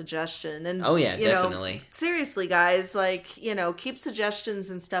for that suggestion. And oh, yeah, definitely. Seriously, guys, like, keep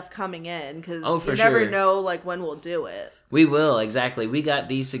suggestions and stuff coming in because you sure. never know, like, when we'll do it. We will, exactly. We got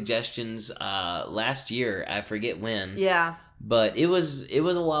these suggestions last year. I forget when. Yeah. But it was a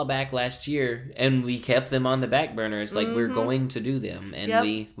while back last year, and we kept them on the back burner. It's like we're going to do them, and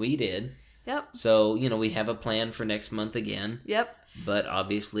we did. Yep. So, we have a plan for next month again. Yep. But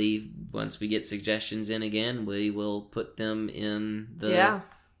obviously, once we get suggestions in again, we will put them in the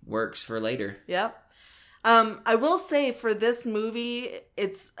works for later. Yep. I will say for this movie,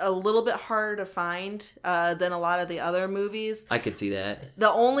 it's a little bit harder to find than a lot of the other movies. I could see that. The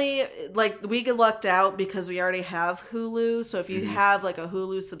only, we get lucked out because we already have Hulu. So if you have, a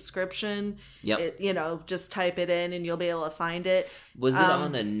Hulu subscription, just type it in and you'll be able to find it. Was it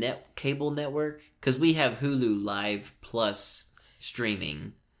on a cable network? Because we have Hulu Live Plus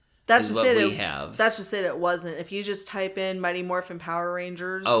streaming. That's just it. We have. That's just it. It wasn't. If you just type in Mighty Morphin Power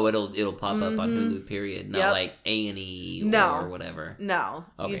Rangers, it'll pop up on Hulu. Period. Not like A&E or whatever. No,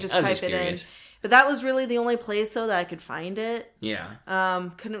 okay. You just type it in. But that was really the only place though that I could find it. Yeah.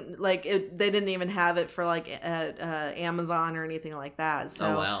 Couldn't they didn't even have it for at Amazon or anything like that. So,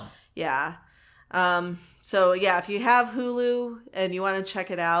 oh wow. Yeah. So yeah, if you have Hulu and you want to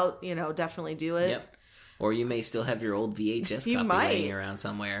check it out, definitely do it. Yep. Or you may still have your old VHS copy laying around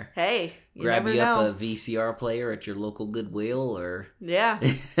somewhere. Hey, grab you up a VCR player at your local Goodwill or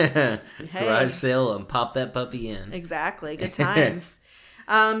garage sale and pop that puppy in. Exactly. Good times.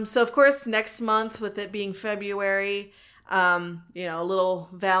 So of course next month, with it being February, a little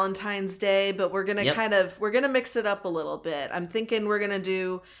Valentine's Day, but we're gonna we're gonna mix it up a little bit. I'm thinking we're gonna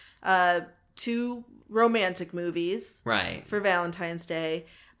do 2 romantic movies for Valentine's Day.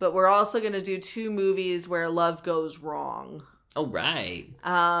 But we're also going to do 2 movies where love goes wrong. Oh, right.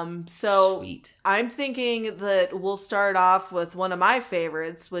 So sweet. I'm thinking that we'll start off with one of my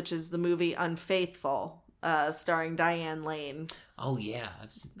favorites, which is the movie Unfaithful, starring Diane Lane. Oh, yeah.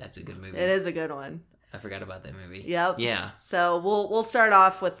 That's a good movie. It is a good one. I forgot about that movie. Yep. Yeah. So we'll start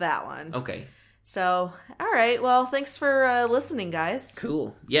off with that one. Okay. So, all right. Well, thanks for listening, guys.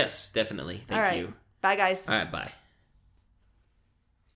 Cool. Yes, definitely. Thank you. Bye, guys. All right, bye.